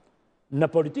mend. Në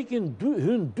politikën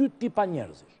hyn dy tipa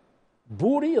njerëzish,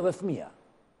 burri dhe fëmia.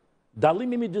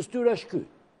 Dallimi midis tyre është ky.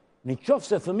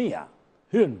 Nëse fëmia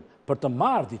hyn për të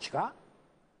marrë diçka,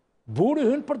 burri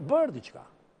hyn për të bërë diçka.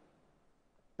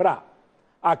 Pra,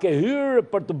 a ke hyrë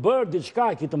për të bërë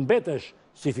diçka që të mbetesh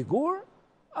si figurë,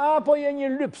 apo je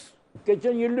një lyps, ke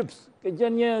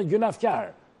qenë një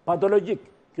gjunafqar, patologjik,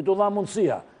 që t'u dha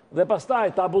mundësia, dhe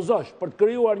pastaj të abuzosh për të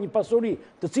krijuar një pasuri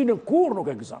të cilën kur nuk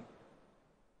e gëzon.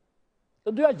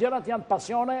 Të dyja gjërat janë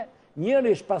pasione,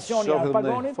 njëri është pasioni i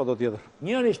Harpagonit,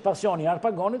 njëri është pasioni i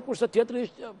Harpagonit, kurse tjetri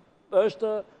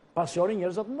është pasioni i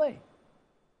njerëzve të mëdhenj.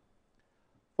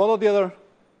 Foto tjetër.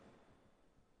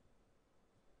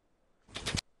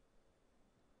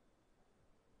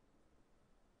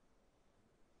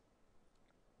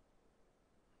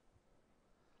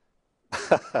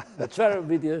 Dhe çfarë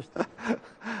viti është?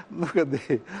 Nuk e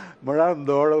di. Më ranë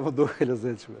dorë dhe më duke e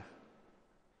lezetshme.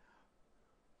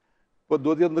 Po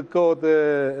duhet jetë në kohët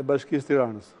e Bashkisë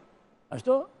Tiranës.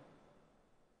 Ashtu?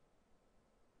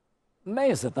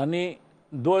 Nëse tani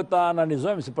duhet ta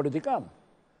analizojmë si politikan.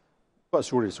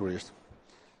 Sigurisht.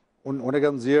 Unë e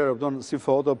kam nxjerrë si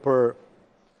foto për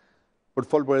të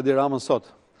folur për Edi Ramën sot,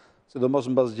 sidomos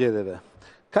mbas zgjedhjeve.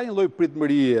 Ka një lloj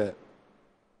pritëmërie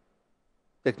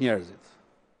tek njerëzit.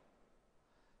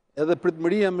 Edhe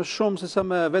pritëmëria më shumë se sa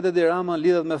me vetë Edi Ramën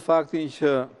lidhet me faktin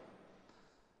që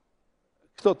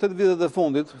këto 8 vitet e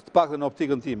fundit, të paktën në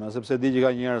optikën time, sepse di që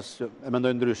ka njerëz që e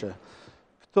mendojnë ndryshe.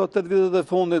 Këto 8 vitet e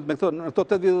fundit, në këto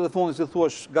 8 vitet e fundit, si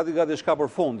thuaç, gati shka për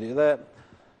fundi,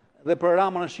 dhe për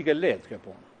Ramën është shike lehtë kjo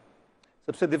punë.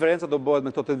 Sepse diferenca do bëhet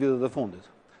me këto 8 vitet e fundit.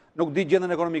 Nuk di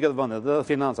gjendjen ekonomike të vendit dhe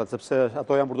financat, sepse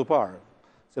ato janë për të parë.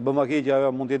 Se BMK që ajo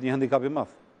mund të jetë një handicap i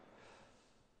madh.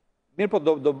 Mirë, po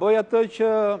do bëj atë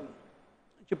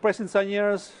që presin sa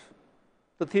njerëz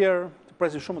të tjerë, të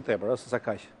presin shumë më tepër, se sa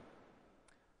kaq.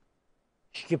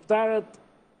 Shqiptarët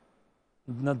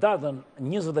në datën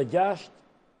 26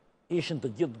 ishin të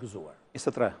gjithë gëzuar.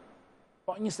 23.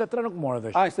 Po 23 nuk morë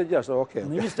vesh. 26, okay.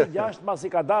 Në 26 pasi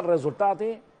ka dalë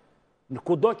rezultati, në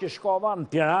kudo që shkova, në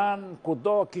Tiranë,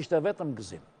 kudo kishte vetëm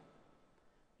gëzim.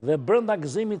 Dhe brenda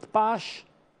gëzimit pash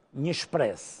një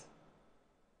shpresë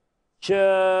që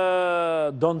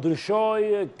do ndryshoj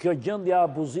kjo gjendje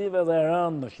abuzive dhe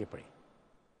rënd në Shqipëri.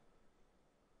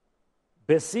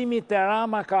 Besimi te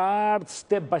Rama ka ardhur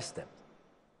step by step.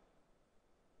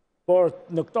 Por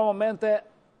në këto momente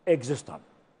ekziston.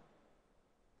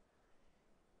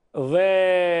 Dhe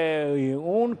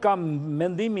unë kam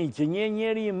mendimin që një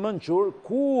njeri i mençur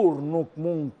kur nuk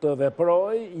mund të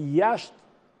veproj jashtë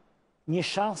një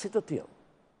shansi të tillë.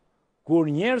 Kur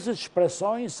njerëzit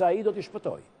shpresojnë se ai do t'i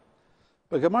shpëtojë.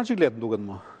 Po ke marrë çik lehtë duket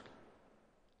më.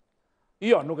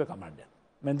 Jo, nuk e kam marrë lehtë.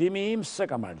 Mendimi im se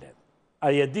ka marrë lehtë.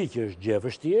 Ai e di që është gjë e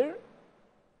vështirë.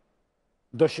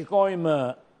 Do shikojmë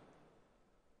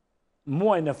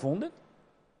muajin e fundit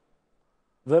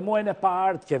dhe muajin e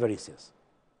parë të qeverisjes.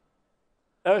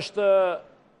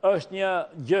 Është një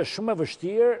gjë shumë e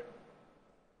vështirë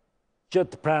që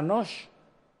të pranosh,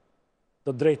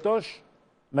 të drejtosh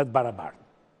me të barabartë.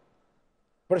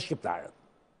 Për shqiptarët,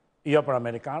 jo për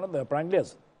amerikanët dhe për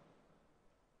anglezët.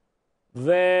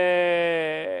 Dhe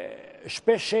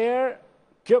shpeshherë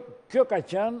kjo ka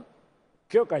qenë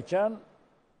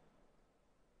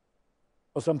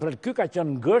ose ky ka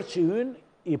qenë ngërçi ynë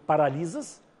i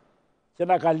paralizës që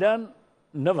na ka lënë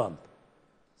në vend.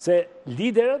 Se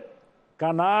liderët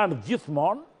kanë ardhur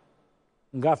gjithmonë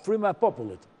nga fryma e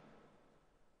popullit.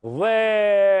 Dhe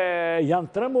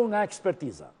janë trembur nga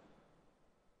ekspertiza,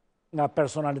 nga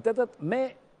personalitetet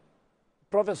me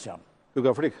profesion. Ju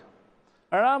ka frikë?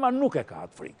 Rama nuk e ka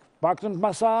atë frikë. Paktën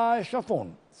masa e shofun,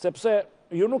 sepse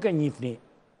ju nuk e njihni,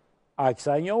 a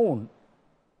kësa e njoh unë.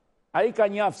 Ai ka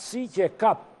një aftësi që e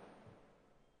kap.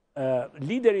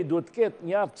 Lideri duhet të ketë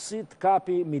një aftësi të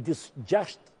kapi midis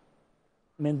 6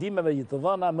 mendimeve të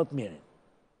dhëna më të mirin.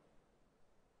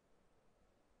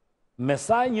 Me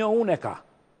sa një unë e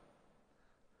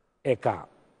ka.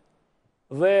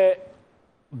 Dhe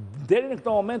deri në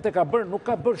këto momente nuk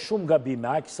ka bërë shumë gabime,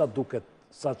 aq sa duket,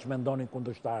 sa që mendonin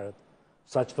kundërshtarët,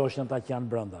 sa që thoshin ata që janë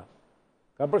brenda.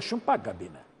 Ka bërë shumë pak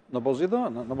gabime. Në pozitë,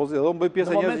 unë bëj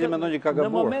pjesë e njerëzve që mendojnë që ka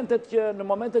gabuar. Në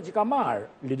momentet që ka marrë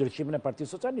lidershipin e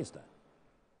Partisë Socialiste,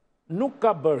 nuk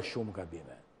ka bërë shumë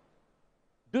gabime.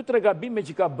 2-3 gabime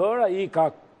që ka bërë,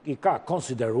 i ka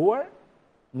konsideruar,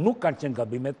 nuk kanë qenë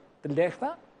gabime të lehta,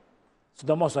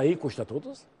 sidomos ai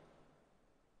kushtatutës,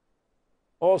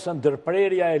 ose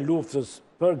ndërprerja e luftës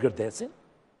për Gërdecin,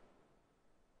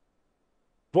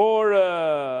 por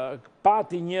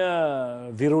pati një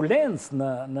virulencë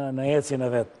në ecjen e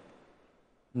vet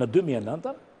në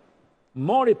 2009,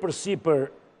 mori përsipër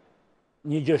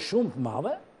një gjë shumë të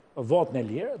madhe, votën e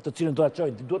lirë, të cilën do ta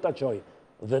çojë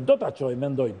dhe do ta çojë,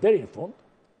 mendoj, deri në fund,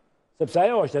 sepse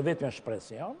ajo është e vetmja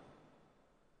shpresë jon.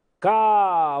 Ka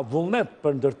vullnet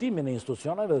për ndërtimin e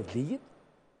institucioneve dhe të ligjit,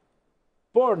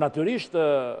 por natyrisht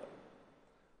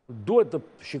duhet të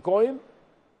shikojmë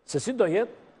se si do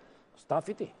jetë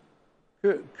stafi i tij.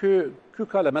 Ky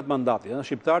ka element mandati,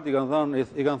 shqiptarët i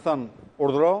kanë thënë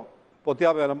urdhëro, po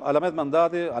t'jape alamet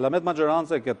mandati, alamet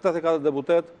maggjorancë, ke 84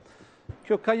 deputet.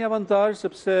 Kjo ka një avantazh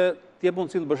sepse ti e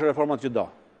mundësi të bësh reformat që do,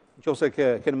 nëse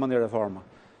ke në mendje reforma.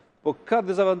 Po ka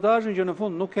dezavantazhin që në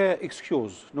fund nuk ka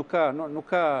excuse, nuk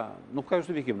ka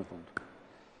justifikim në fund.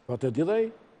 Po të didhej,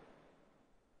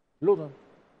 lutem.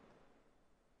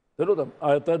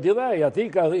 Të didhej, ati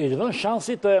ka dhënë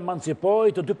shansi të emancipoj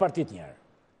të 2 partit njerë.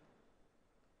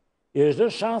 I është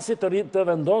dhënë shansi të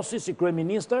vendosi si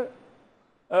kryeministër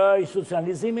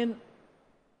institucionalizimin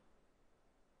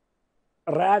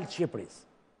real të Shqipërisë.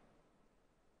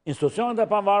 Institucionet e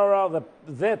pavarura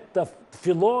dhe të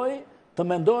filloj të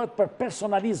mendohet për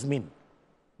personalizmin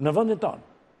në vendin tonë.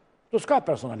 Tu s'ka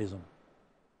personalizm.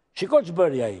 Shiko që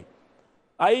bëri ai.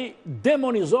 Ai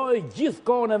demonizoi gjithë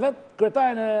kohën e vet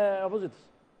kryetarin e opozitës.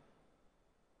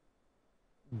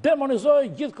 Demonizoi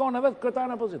gjithë kohën e vet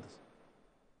kryetarin e opozitës.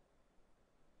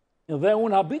 Dhe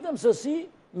unë habitem se si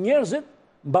njerëzit,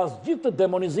 mbas gjithë të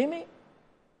demonizimi,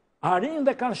 arrin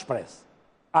dhe kanë shpresë.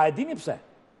 A e dini pse?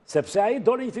 Sepse ai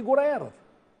doli një figura e errët.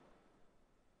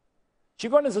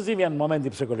 Shikoni se si vjen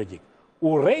momenti psikologjik.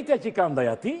 Urrejtja që kanë ndaj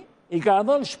atij, i ka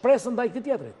dhënë shpresën ndaj këtij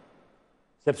tjetrit.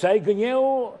 Sepse ai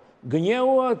gënjeu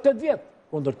 8 vjet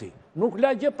kundër tij. Nuk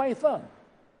la gjë pa i thënë.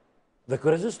 Dhe kë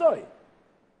rezistoi.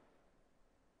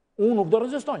 Unë nuk do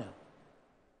rezistoja.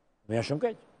 Me janë shumë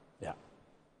keq. Ja.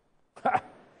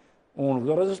 Unë nuk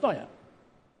do rezistoja.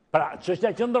 Pra,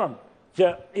 çështja qëndron që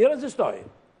i rezistoi.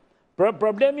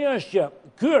 Problemi është që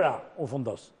kyra u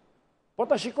fundos. Po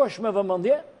ta shikosh me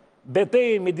vëmendje,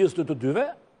 betejën midis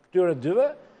këtyre dyve,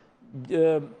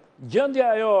 gjendja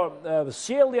ajo,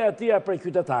 sjellja e tij për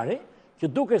qytetari, që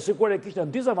duke sikur e kishte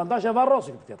në dizavantazhe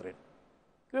varrosi këtë tjetrin.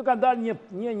 Ky ka dalë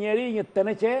një njeri, një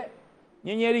teneqe,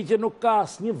 një njeri që nuk ka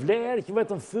asnjë vlerë, që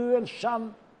vetëm fyen, shan,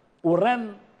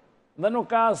 urren, dhe nuk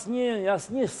ka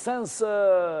asnjë sens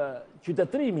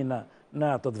qytetrimi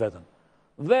në ato të vetën.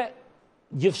 Dhe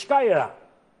gjithçka i ra.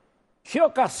 Kjo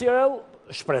ka sjell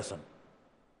shpresën.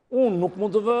 Unë nuk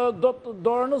mund të vë dot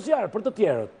dorën në zjarr për të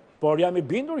tjerët, por jam i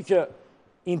bindur që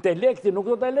intelekti nuk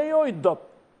do të lejojë dot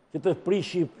që të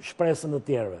prishi shpresën të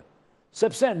tjerëve,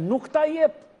 sepse nuk ta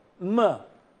jep më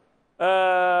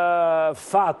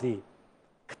fati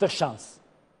këtë shans.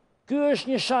 Ky është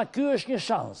një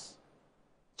shans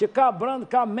që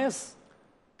ka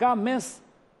mes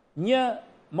një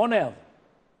monedhë.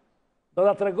 Do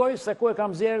ta tregoj se ku e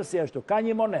kam zjerë si ashtu. Ka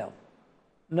një monedhë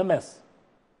në mes.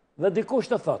 Dhe dikush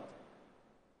të thot,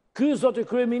 ky zoti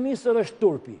kryeministër është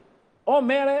turpi. O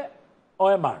mere, o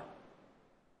e marr.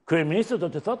 Kryeministri do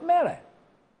të thot mere.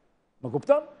 Më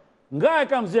kupton? Nga e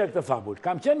kam zjerë këtë fabul.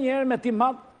 Kam qenë një herë me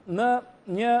timat në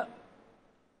një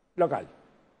lokal.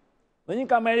 Dhe një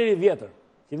kamereri vjetër,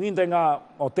 që vinte nga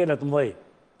hotelet mëdhej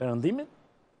perëndimit,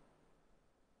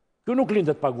 ky nuk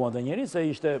linte të paguante njëri, se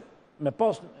ishte me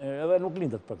post, edhe nuk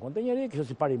linte të paguante njëri, kishte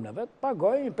si parim në vet,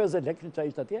 pagoi një 50 lekë që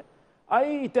ishte atje.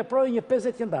 Ai i teproi një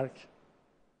 50 qendarkë.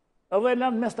 Edhe e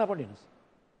lanë mes tavolinës.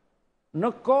 Në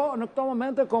këto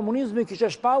momente komunizmi kishte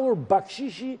shpallur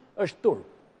bakshishi është turp.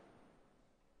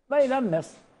 Dhe i lanë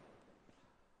mes.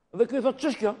 Dhe ky thotë,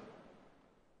 ç'është kjo?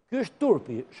 Ky është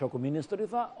turpi, shoku ministri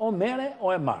tha, o mere,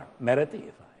 o e marr. Mere ti,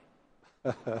 tha.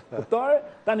 Kuptore,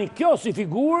 tani kjo si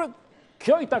figurë,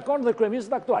 kjo i takon dhe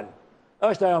kryeministrit aktual.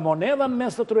 Është ajo monedha në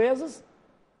mes të tryezës,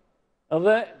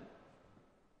 dhe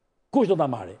kush do ta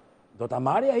marrë? Do ta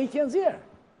marrë ai që nxjerr.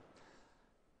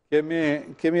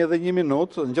 Kemi edhe 1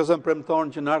 minutë, nëse më premton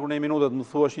që në arkun e 1 minutave më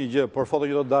thuash një gjë, por foto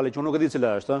që do të dalë, që unë nuk e di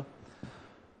cila është,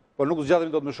 por nuk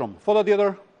zgjatemi dot më shumë. Foto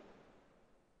tjetër?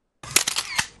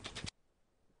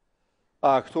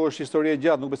 Këtu është histori e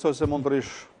gjatë, nuk besoj se mund të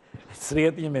rish.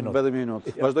 Srihet 1 minutë. Vetëm 1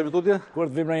 minutë. Vazhdojmë tutje? Kur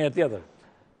të vim në një tjetër.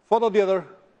 Foto tjetër?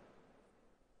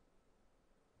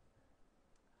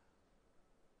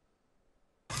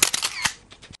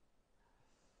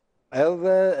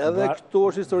 Edhe këtu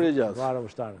është histori e gjatë. Varë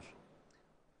ushtarësh.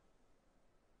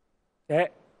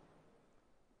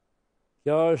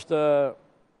 Kjo është...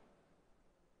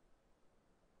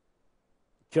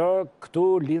 Këtu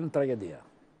lind tragedia.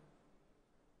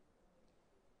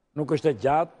 Nuk është e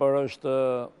gjatë, por është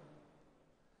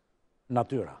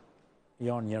natyra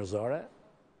jonë njerëzore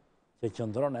që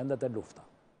qëndron ende te lufta.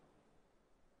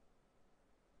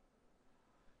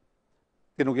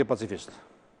 Ti nuk je pacifist.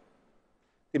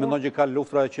 Ti mendon që ka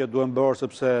luftra që duhen bërë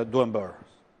sepse duhen bërë.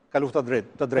 Ka lufta të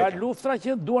drejta. Ka luftra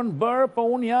që duhen bërë, po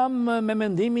unë jam me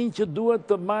mendimin që duhet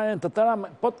të marrin të tëra,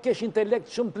 po të kesh intelekt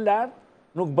shumë të lartë,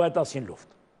 nuk bëhet asnjë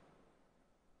luftë.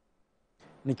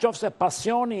 Nëse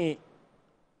pasioni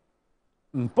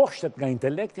mposhtet nga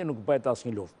intelekti, nuk bëhet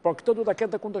asnjë luftë. Por këtë duhet ta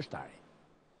ketë kundërshtari.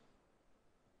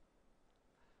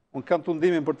 Unë kam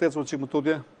tundimin për të ecur çik më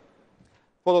tutje.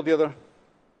 Foto tjetër.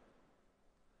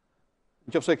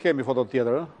 Nëse kemi foto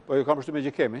tjetër, po ju kam përshtypjen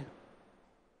që kemi.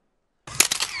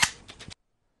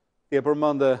 Ti e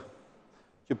përmende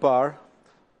që parë.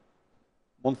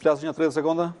 Mund të flasësh një 30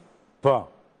 sekonda? Po.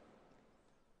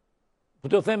 Po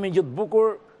të them një gjë të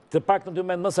bukur, të paktën ty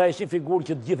mend mos ai është një figurë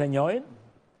që të gjithë e njohin.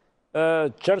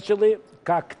 Churchilli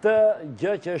ka këtë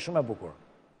gjë që është shumë e bukur.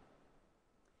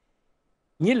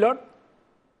 Një lord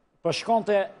po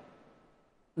shkonte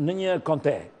në një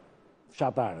konte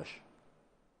fshatarësh.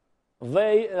 Dhe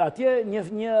atje një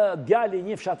djali,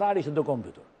 një fshatari që do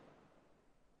kombytur.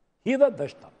 Hidhet dhe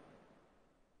shton.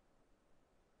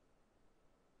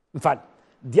 Më falë,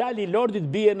 djali i Lordit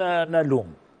bie në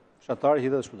lumë. Fshatari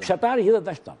hidhet shpëton. Fshatari hidhet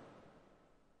në shpëton.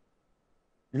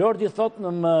 Lordi thot në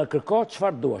më kërko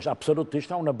çfarë duash,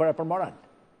 absolutisht unë e bëra për moral.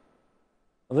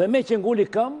 Dhe me që nguli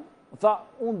këm, tha,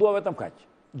 unë dua vetëm kaq.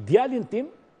 Djalin tim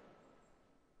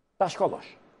ta shkollosh.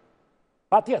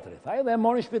 Pa tjetëri, tha, edhe e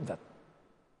mori shpit vetë.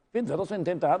 Shpit vetë ose në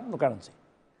tem të atë, nuk ka rëndësi.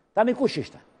 Tani kush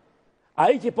ishte?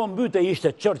 Ai që po mbyte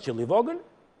ishte Churchill i vogël,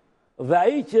 dhe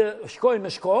ai që shkoi në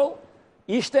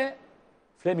shkollë ishte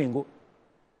Flemingu.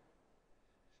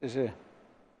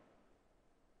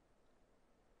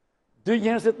 Dy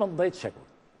njerëzit më ndajt shekull.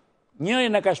 Njëri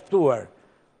në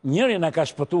ka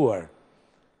shpëtuar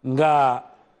nga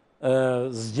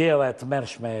zgjedhja e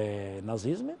tmerrshme e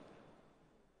nazizmit,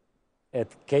 e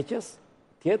të keqes,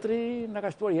 tjetri në ka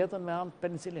shpëtuar jetën me anë të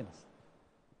penicilinës.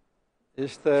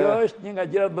 Kjo është një nga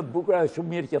gjërat më të bukura dhe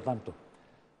shumë mirë që tham këtu.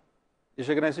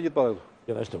 Ishte kënaqësi gjithë palë.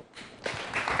 Gjithashtu.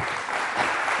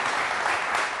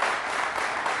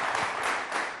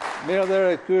 Mirë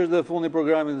atëherë, ky është dhe fundi i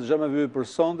programit jamais për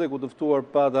sonte, ku të ftuar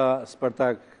pata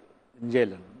Spartak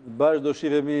Ngjelen. Bashkë do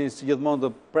shihemi si gjithmonë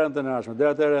të premten e ardhshme. Deri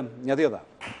atëherë, një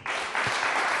tjetër.